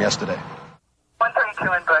robbery from yesterday.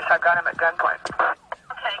 132 in Bush. I've got him at gunpoint.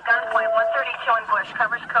 Okay, gunpoint. 132 in Bush.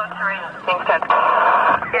 Covers code 3. Being sent.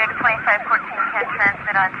 Phoenix 2514 can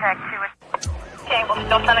transmit on tag 2. Okay, we'll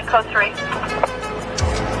still send it code 3.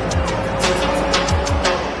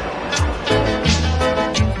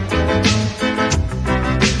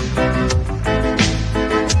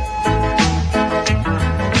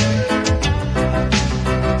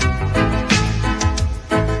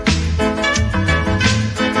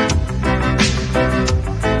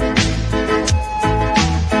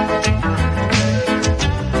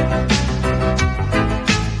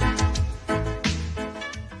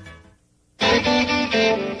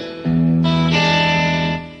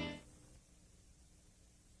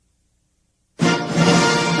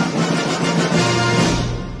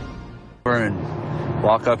 And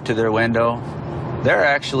walk up to their window, they're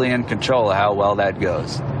actually in control of how well that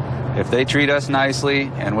goes. If they treat us nicely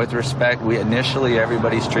and with respect,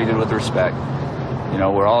 everybody's treated with respect. You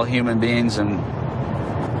know, we're all human beings, and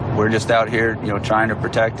we're just out here, trying to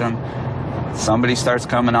protect them. Somebody starts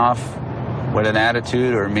coming off with an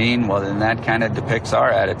attitude or mean, well, then that kind of depicts our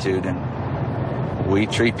attitude, and we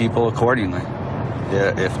treat people accordingly.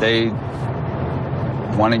 If they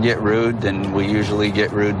want to get rude, then we usually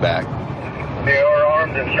get rude back. They are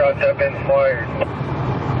armed and shots have been fired.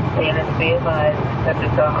 Units be advised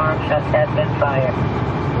that the armed shots have been fired.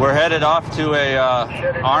 We're headed off to a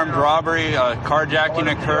armed robbery.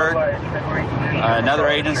 Carjacking occurred. Another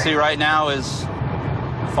agency right now is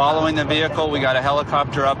following the vehicle. We got a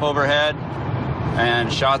helicopter up overhead.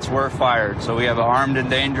 and shots were fired. So we have an armed and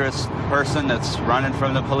dangerous person that's running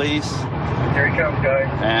from the police. Here he comes, guys.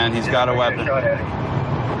 And he's got a weapon.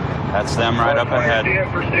 That's them right up ahead. In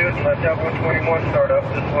pursuit, and let's have 121 start up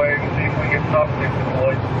this way and see if we can get stop sticks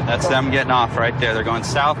deployed. That's them getting off right there. They're going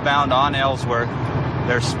southbound on Ellsworth.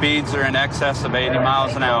 Their speeds are in excess of 80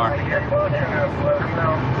 miles an hour.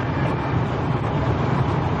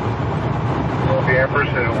 We'll be in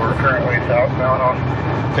pursuit. We're currently southbound on.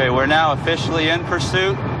 Okay, we're now officially in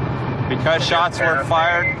pursuit. Because shots were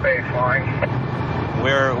fired,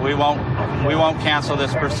 we won't cancel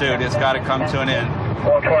this pursuit. It's got to come to an end.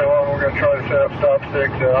 121, we're going to try to set up stop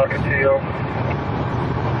sticks at Ocotillo.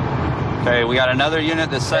 Okay, we got another unit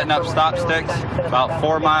that's setting up stop sticks about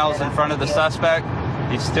 4 miles in front of the suspect.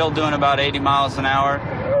 He's still doing about 80 miles an hour.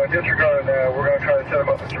 Disregard that. We're going to try to set him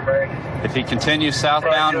up at Jermaine. If he continues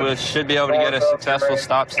southbound, we should be able to get a successful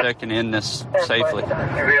stop stick and end this safely.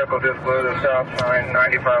 Your vehicle just blew the stop sign,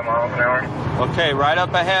 95 miles an hour. Okay, right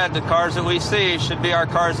up ahead, the cars that we see should be our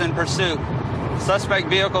cars in pursuit. Suspect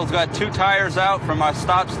vehicle's got 2 tires out from our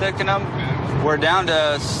stop sticking them. We're down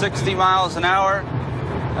to 60 miles an hour.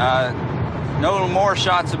 No more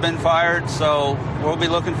shots have been fired, so we'll be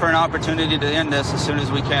looking for an opportunity to end this as soon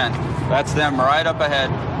as we can. That's them right up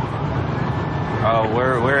ahead. Oh,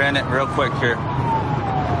 we're in it real quick here. 10-4.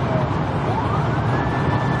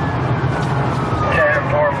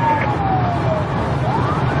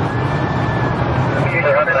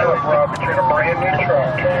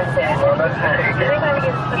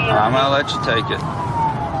 I'm gonna let you take it.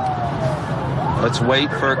 Let's wait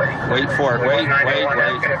for it. Wait. It's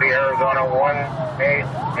going to be Arizona 1-8,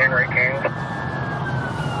 Henry King.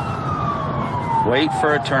 Wait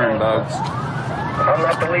for a turn, Bugs. I'm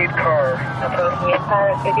not the lead car. Approaching your car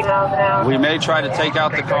at 50 miles an hour. We may try to take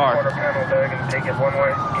out the car. Take it one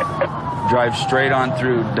way. Drive straight on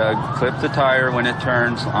through, Doug. Clip the tire when it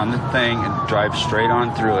turns on the thing and drive straight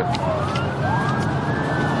on through it.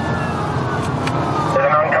 There's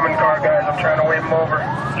an oncoming car, guys. I'm trying to wave him over.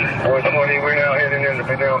 420, we're now heading into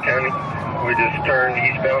Pinell County. We just turned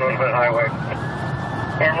eastbound on Hunt Highway.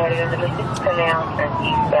 Now headed into Pinell and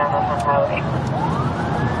eastbound on Hunt Highway.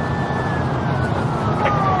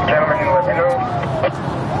 Gentlemen, you let me know.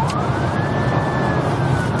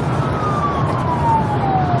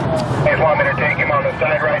 You want me to take him on the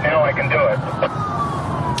side right now? I can do it.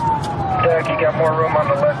 Doug, you got more room on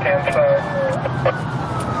the left-hand side.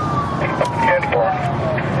 10-4.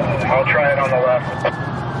 I'll try it on the left.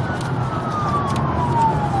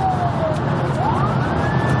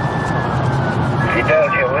 If he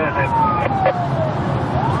does, he'll lose it.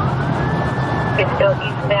 It's still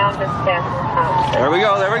eastbound, just past. There we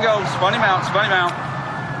go. Spun him out. Just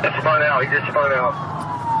spun out. He just spun out.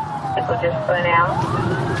 People just spun out.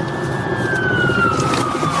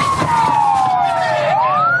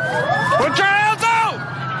 Put your hands out!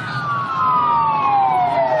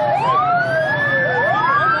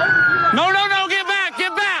 No, get back!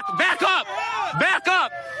 Back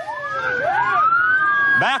up!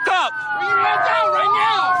 Back up! Put your hands out right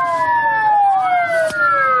now! Put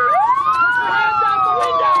your hands out the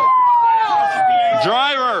window!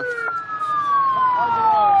 Driver!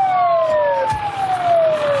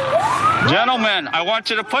 Gentlemen, I want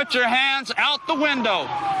you to put your hands out the window.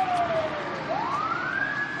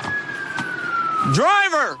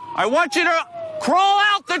 Driver, I want you to crawl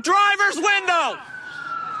out the driver's window.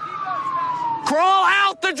 Crawl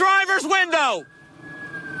out the driver's window.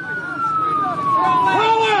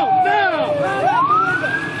 Crawl out now.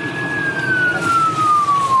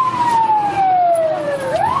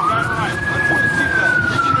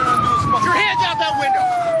 Put your hands out that window.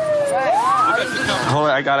 Hold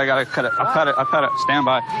it, I gotta cut it. I'll cut it. Stand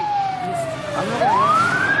by.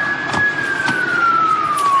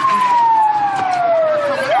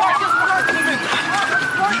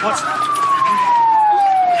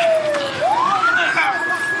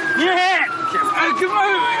 Your head!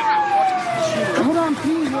 Hold on,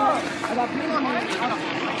 please.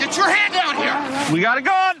 Get your hand down here! We got a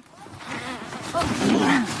gun!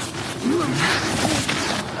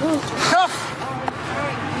 Cuff!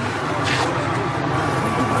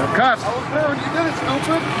 Cuff! You did it,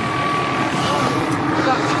 stupid!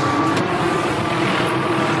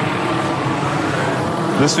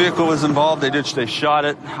 This vehicle was involved. They shot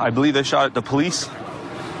it. I believe they shot at the police.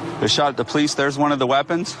 They shot at the police. There's one of the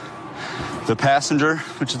weapons. The passenger,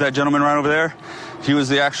 which is that gentleman right over there, he was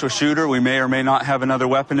the actual shooter. We may or may not have another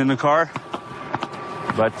weapon in the car.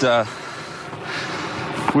 But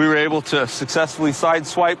we were able to successfully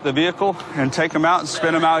sideswipe the vehicle and take him out and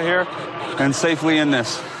spin him out here and safely end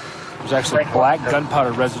this. There's actually black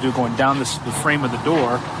gunpowder residue going down the frame of the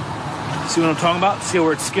door. See what I'm talking about? See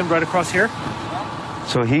where it skimmed right across here?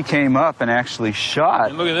 So he came up and actually shot.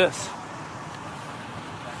 And look at this.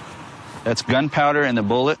 That's gunpowder in the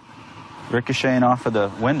bullet ricocheting off of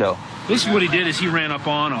the window. Basically what he did is he ran up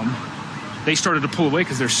on them. They started to pull away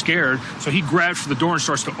because they're scared. So he grabs for the door and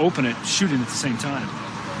starts to open it, shooting at the same time.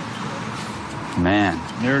 Man.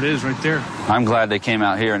 There it is right there. I'm glad they came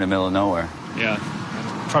out here in the middle of nowhere. Yeah.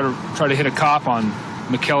 Try to hit a cop on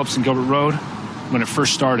McKellips and Gilbert Road when it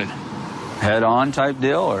first started. Head-on type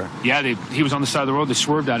deal, or? Yeah, he was on the side of the road. They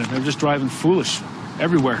swerved at him. They were just driving foolish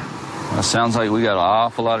everywhere. Well, sounds like we got an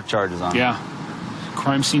awful lot of charges on him. Yeah.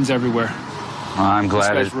 Crime scenes everywhere. I'm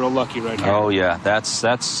glad. This guy's real lucky right here. Oh, yeah. That's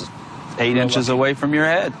 8 inches away from your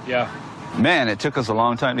head. Yeah. Man, it took us a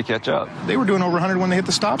long time to catch up. They were doing over 100 when they hit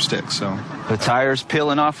the stop stick, so. The tires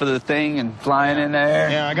peeling off of the thing and flying in the air.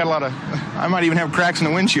 Yeah, I got a lot of, I might even have cracks in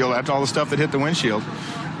the windshield after all the stuff that hit the windshield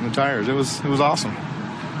and the tires. It was awesome.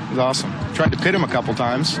 It was awesome. Tried to pit him a couple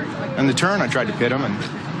times. And the turn, I tried to pit him and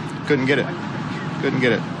couldn't get it. Couldn't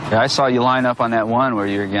get it. Yeah, I saw you line up on that one where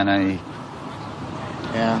you were gonna.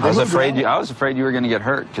 Yeah, I was afraid you were gonna get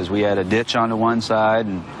hurt because we had a ditch on the one side,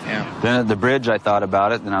 and then at the bridge I thought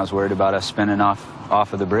about it, and I was worried about us spinning off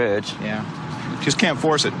of the bridge. Yeah, just can't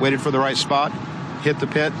force it. Waited for the right spot, hit the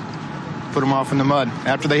pit, put them off in the mud.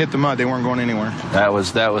 After they hit the mud, they weren't going anywhere. That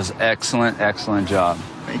was excellent job.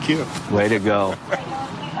 Thank you. Way to go.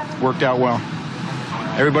 Worked out well.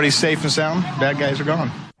 Everybody's safe and sound. Bad guys are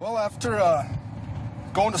gone. Well, after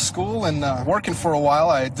going to school and working for a while,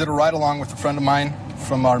 I did a ride-along with a friend of mine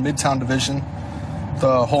from our Midtown division.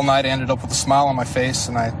 The whole night I ended up with a smile on my face,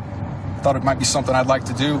 and I thought it might be something I'd like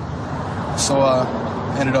to do. So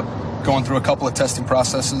ended up going through a couple of testing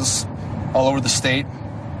processes all over the state,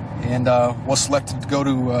 and was selected to go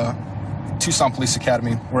to Tucson Police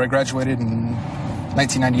Academy, where I graduated in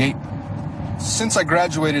 1998. Since I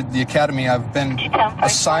graduated the academy, I've been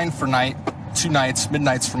assigned for 2 nights,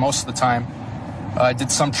 midnights for most of the time. I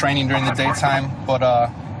did some training during the daytime, but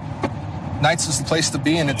nights is the place to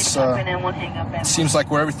be, and it seems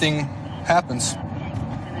like where everything happens. And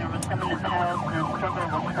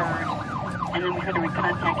then we heard a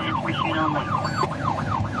contact information only.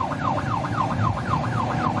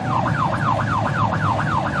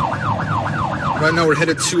 Right now we're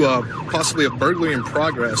headed to possibly a burglary in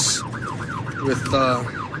progress with the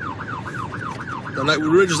night we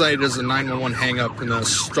originated as a 911 hang-up, and a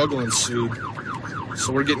struggle ensued.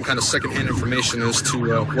 So we're getting kind of secondhand information as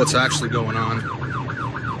to what's actually going on.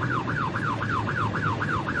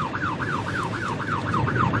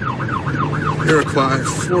 Iroquois,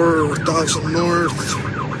 4,000 north,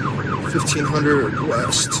 1,500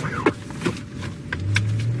 west.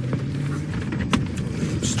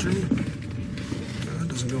 Street. That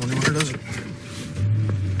doesn't go anywhere, does it?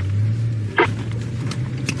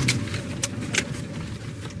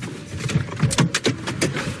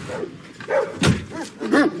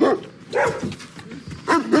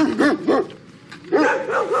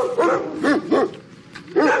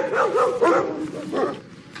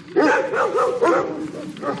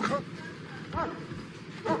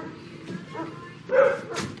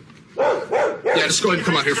 Yeah, just go ahead and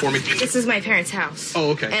come out here for me. This is my parents' house.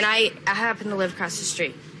 Oh, okay. And I happen to live across the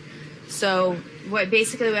street. So what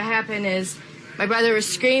happened is my brother was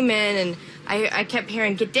screaming, and I kept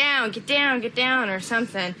hearing, get down, get down, get down, or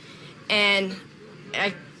something. And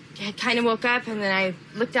I kind of woke up, and then I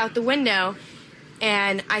looked out the window,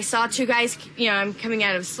 and I saw 2 guys, I'm coming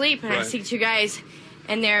out of sleep, and I see 2 guys,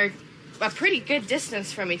 and they're a pretty good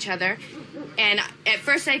distance from each other. And at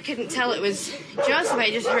first I couldn't tell it was Joseph.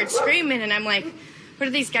 I just heard screaming, and I'm like, what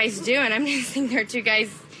are these guys doing? I'm just thinking they're 2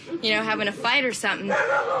 guys, having a fight or something.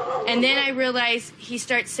 And then I realized he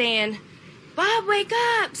starts saying, Bob, wake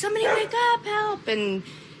up, somebody wake up, help. And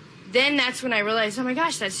then that's when I realized, oh my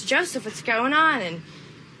gosh, that's Joseph, what's going on? And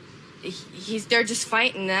they're just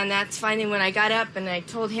fighting, and that's finally when I got up and I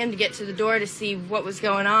told him to get to the door to see what was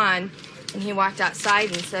going on. And he walked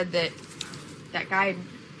outside and said that guy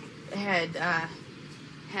had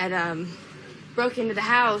broke into the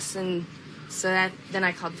house, and so then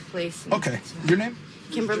I called the police. Okay. Your name?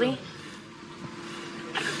 Kimberly.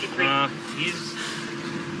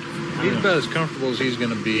 He's about as comfortable as he's going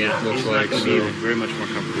to be. It looks like. So very much more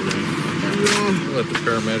comfortable than We'll let the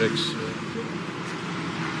paramedics.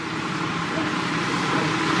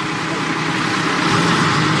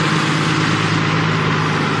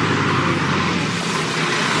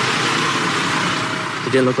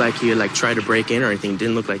 It didn't look like he had tried to break in or anything. It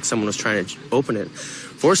didn't look like someone was trying to open it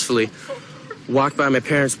forcefully. Walked by my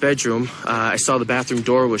parents' bedroom. I saw the bathroom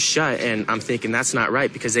door was shut, and I'm thinking that's not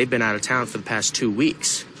right because they've been out of town for the past 2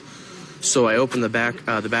 weeks. So I open the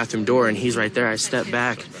bathroom door, and he's right there. I step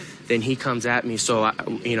back. Then he comes at me, so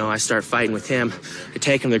I start fighting with him. I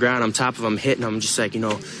take him to the ground. I'm top of him, hitting him, just like,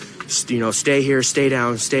 stay here, stay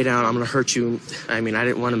down, I'm gonna hurt you. I mean, I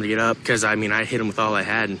didn't want him to get up because I hit him with all I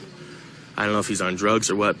had. And I don't know if he's on drugs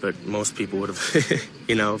or what, but most people would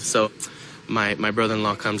have, So my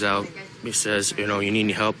brother-in-law comes out. He says, you need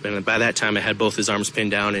any help? And by that time, I had both his arms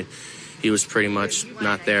pinned down, and he was pretty much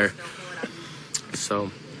not there.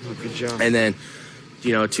 So, good job. And then,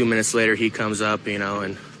 2 minutes later, he comes up,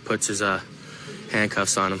 and puts his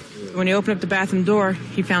handcuffs on him. When he opened up the bathroom door,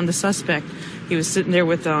 he found the suspect. He was sitting there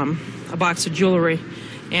with a box of jewelry,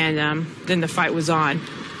 and then the fight was on.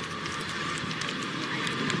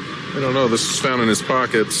 I don't know. This was found in his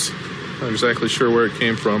pockets. Not exactly sure where it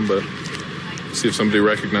came from, but see if somebody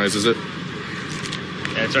recognizes it.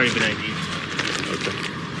 Yeah, it's already been ID'd. Okay.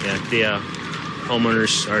 Yeah, the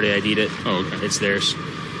homeowners already ID'd it. Oh, okay. It's theirs.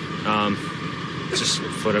 Just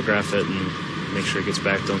photograph it and make sure it gets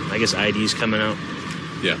back to them. I guess ID's coming out.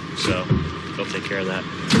 Yeah. So they'll take care of that.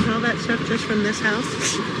 Is all that stuff just from this house?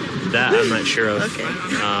 That I'm not sure of. Okay.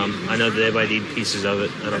 I know that they've ID'd pieces of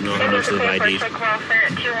it. I don't know how much they've ID'd.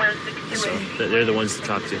 So they're the ones to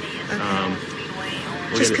talk to.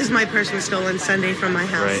 Just because my purse was stolen Sunday from my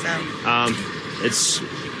house. Right. So. It's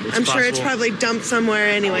I'm sure it's probably dumped somewhere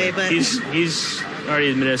anyway, but... He's already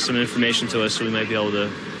admitted some information to us, so we might be able to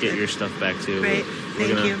get your stuff back too. Right. We're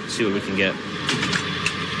Thank gonna you. see what we can get.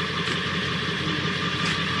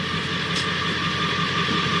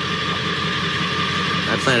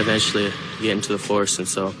 I plan eventually to get into the force, and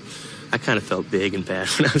so I kind of felt big and bad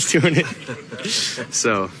when I was doing it.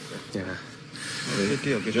 So, yeah. Good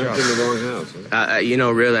deal. Good job. In the wrong house.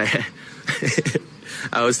 Huh? Really,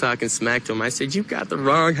 I was talking smack to him. I said, "You got the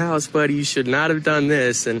wrong house, buddy. You should not have done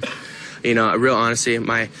this." And, real honestly,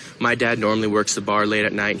 my dad normally works the bar late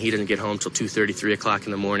at night, and he doesn't get home till 2:30, 3 o'clock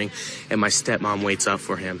in the morning, and my stepmom waits up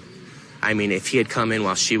for him. If he had come in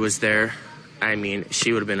while she was there,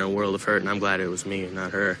 she would have been in a world of hurt, and I'm glad it was me and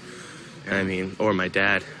not her. Or my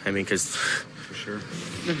dad. Because... For sure.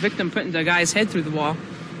 The victim putting the guy's head through the wall.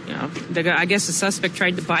 The guy, I guess the suspect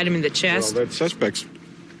tried to bite him in the chest. Well, that suspect's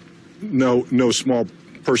no small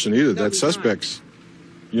person either. That suspect's,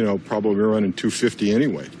 probably running 250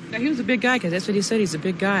 anyway. Yeah, he was a big guy, because that's what he said. He's a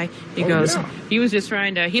big guy. He goes, yeah. He was just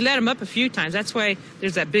trying to, he let him up a few times. That's why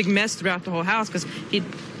there's that big mess throughout the whole house, because he'd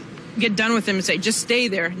get done with him and say, just stay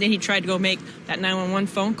there. And then he tried to go make that 911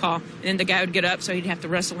 phone call, and then the guy would get up, so he'd have to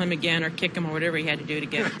wrestle him again or kick him or whatever he had to do to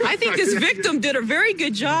get him. I think this victim did a very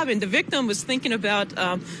good job, and the victim was thinking about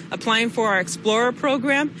applying for our Explorer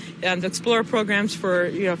program. The Explorer program's for,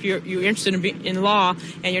 if you're interested in law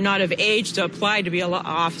and you're not of age to apply to be a law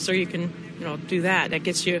officer, you can do that. That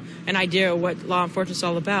gets you an idea of what law enforcement's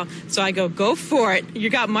all about. So I go for it. You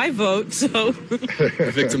got my vote, so.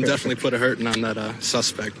 The victim definitely put a hurting on that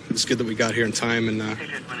suspect. It's good that we got here in time, and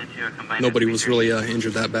nobody was really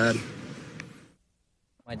injured that bad.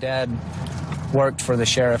 My dad worked for the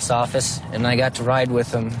sheriff's office, and I got to ride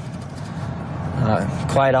with him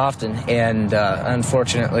quite often, and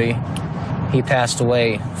unfortunately, he passed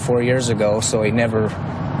away 4 years ago, so he never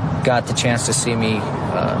got the chance to see me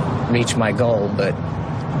reach my goal, but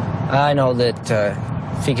I know that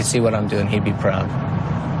if he could see what I'm doing, he'd be proud.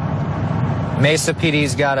 Mesa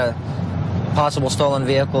PD's got a possible stolen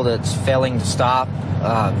vehicle that's failing to stop.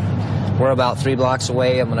 We're about 3 blocks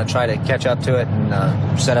away. I'm going to try to catch up to it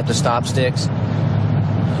and set up the stop sticks.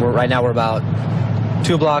 Right now we're about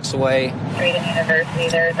 2 blocks away. Street and University,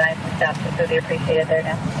 there's a stop sticks would be appreciated there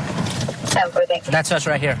now. That's us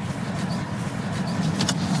right here.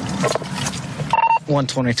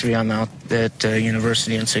 123, I'm out at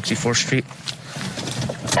University on 64th Street.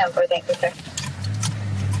 10-4, thank you, sir.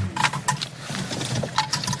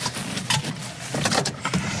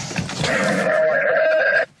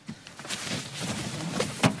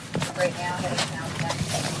 Right now, heading southbound.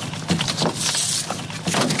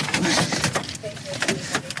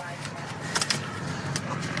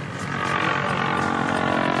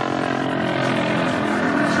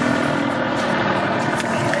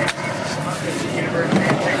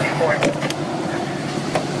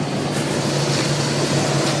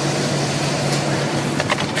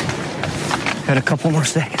 Got a couple more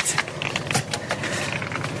seconds.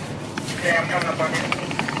 Okay, I'm coming up on you.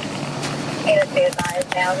 Stay advised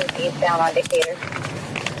now, he's eastbound on Decatur.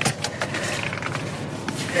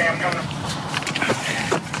 Okay, I'm coming.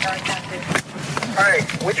 Alright,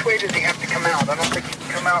 which way does he have to come out? I don't think he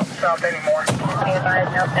can come out south anymore. Stay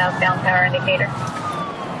advised, no southbound power indicator.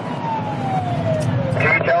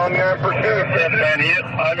 Can you tell him you're in pursuit? Yes, man.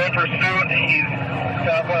 I'm in pursuit. He's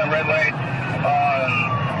southbound red light.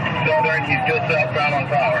 Southern, he's still southbound on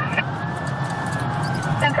Tower.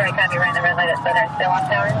 10-40, copy, ran the red light at Southern, still on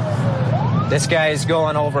Tower. This guy is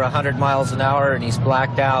going over 100 miles an hour and he's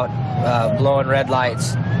blacked out, blowing red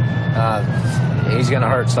lights. He's going to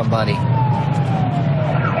hurt somebody.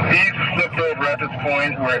 He's slipped over at this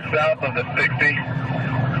point. We're south of the 60.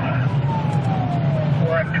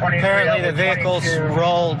 Apparently the vehicle's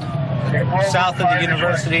rolled south of the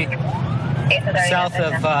university, south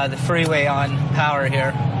of the freeway on Power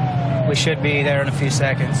here. We should be there in a few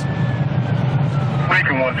seconds.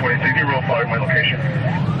 Lincoln 126, you roll 5, my location.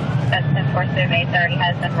 That's 10-4, 830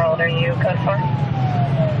 has been rolled. Are you code 4?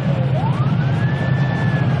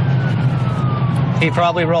 He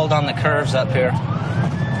probably rolled on the curves up here.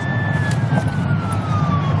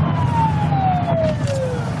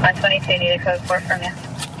 122, need a code 4 from you.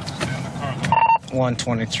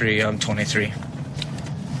 123, I'm 23.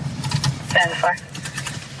 10-4.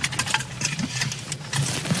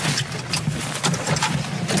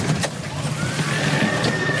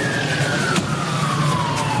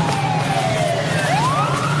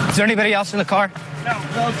 Is there anybody else in the car? No,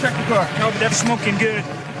 check the car. No, but they're smoking good.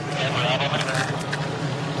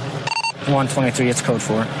 123, it's code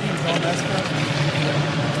 4.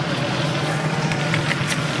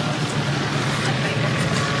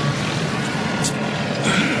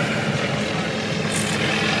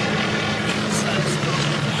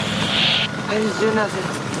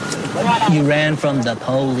 You ran from the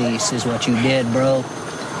police is what you did, bro.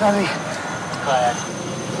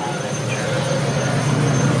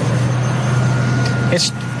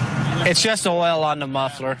 It's just oil on the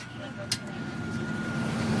muffler.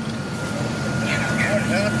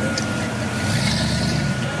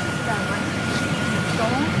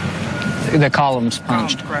 The column's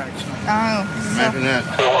punched. Imagine that.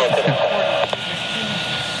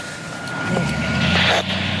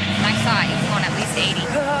 I saw it was going at least 80.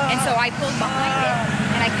 And so I pulled behind it,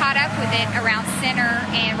 and I caught up with it around center,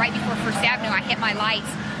 and right before First Avenue, I hit my lights,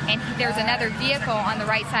 and there's another vehicle on the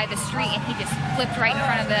right side of the street, and he just flipped right in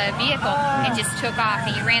front of the vehicle and just took off.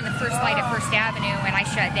 And he ran the first light at First Avenue, and I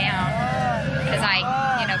shut down because I,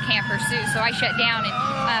 can't pursue. So I shut down, and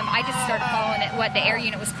I just started following it, what the air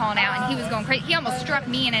unit was calling out, and he was going crazy. He almost struck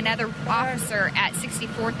me and another officer at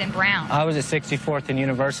 64th and Brown. I was at 64th and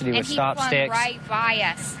University with stop sticks. And he flung right by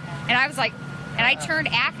us. And I was like, and I turned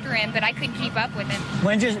after him, but I couldn't keep up with him.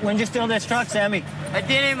 When'd you steal this truck, Sammy? I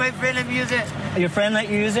didn't. My friend let me use it. Your friend let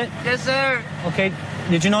you use it? Yes, sir. Okay.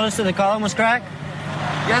 Did you notice that the column was cracked?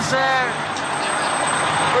 Yes, sir.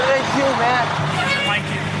 What did I do, man? He doesn't like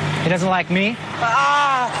you. He doesn't like me? Man.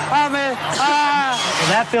 Well,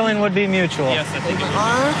 that feeling would be mutual. Yes, I think it is.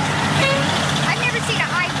 I've never seen an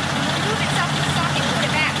eye move itself to the socket and put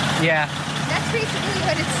it back. Yeah. That's basically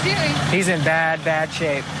what it's doing. He's in bad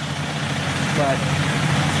shape. But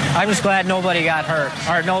I'm just glad nobody got hurt.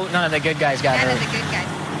 Or none of the good guys got hurt. None of the good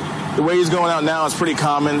guys. The way he's going out now is pretty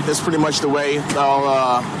common. It's pretty much the way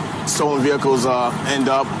all stolen vehicles end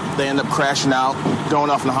up. They end up crashing out,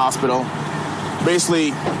 going off in the hospital.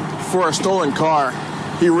 Basically, for a stolen car,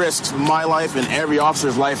 he risked my life and every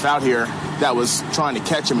officer's life out here that was trying to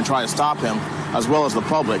catch him and trying to stop him, as well as the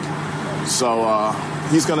public. So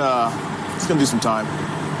he's gonna do some time.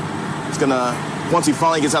 Once he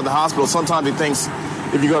finally gets out of the hospital, sometimes he thinks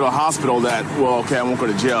if you go to a hospital that, well, okay, I won't go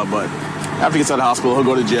to jail, but after he gets out of the hospital, he'll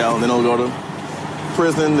go to jail, and then he'll go to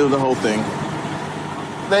prison, do the whole thing.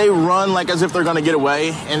 They run like as if they're gonna get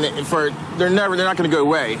away, and they're not gonna go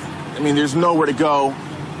away. I mean, there's nowhere to go.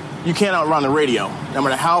 You can't outrun the radio. No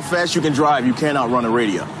matter how fast you can drive, you can't outrun the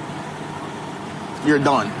radio. You're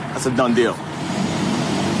done. That's a done deal.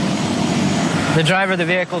 The driver of the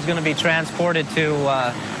vehicle is going to be transported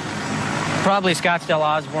to probably Scottsdale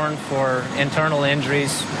Osborne for internal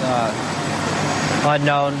injuries,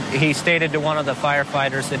 unknown. He stated to one of the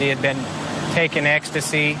firefighters that he had been taking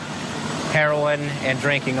ecstasy, heroin, and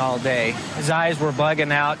drinking all day. His eyes were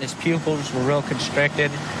bugging out. His pupils were real constricted.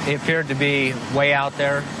 He appeared to be way out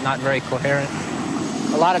there, not very coherent.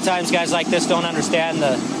 A lot of times guys like this don't understand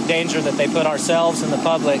the danger that they put ourselves and the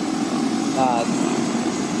public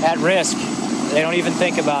at risk. They don't even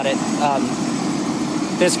think about it.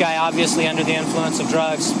 This guy, obviously under the influence of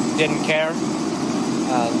drugs, didn't care.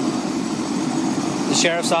 The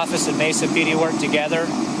sheriff's office and Mesa PD worked together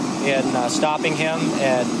in stopping him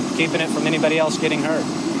and keeping it from anybody else getting hurt.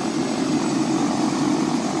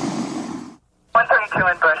 132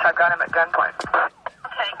 in Bush. I've got him at gunpoint.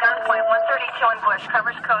 Okay, gunpoint 132 in Bush.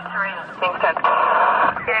 Covers code 3. Being sent.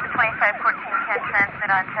 Dig 251410 transmit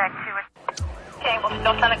on tag 2. Okay, we'll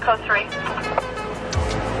still send it code 3.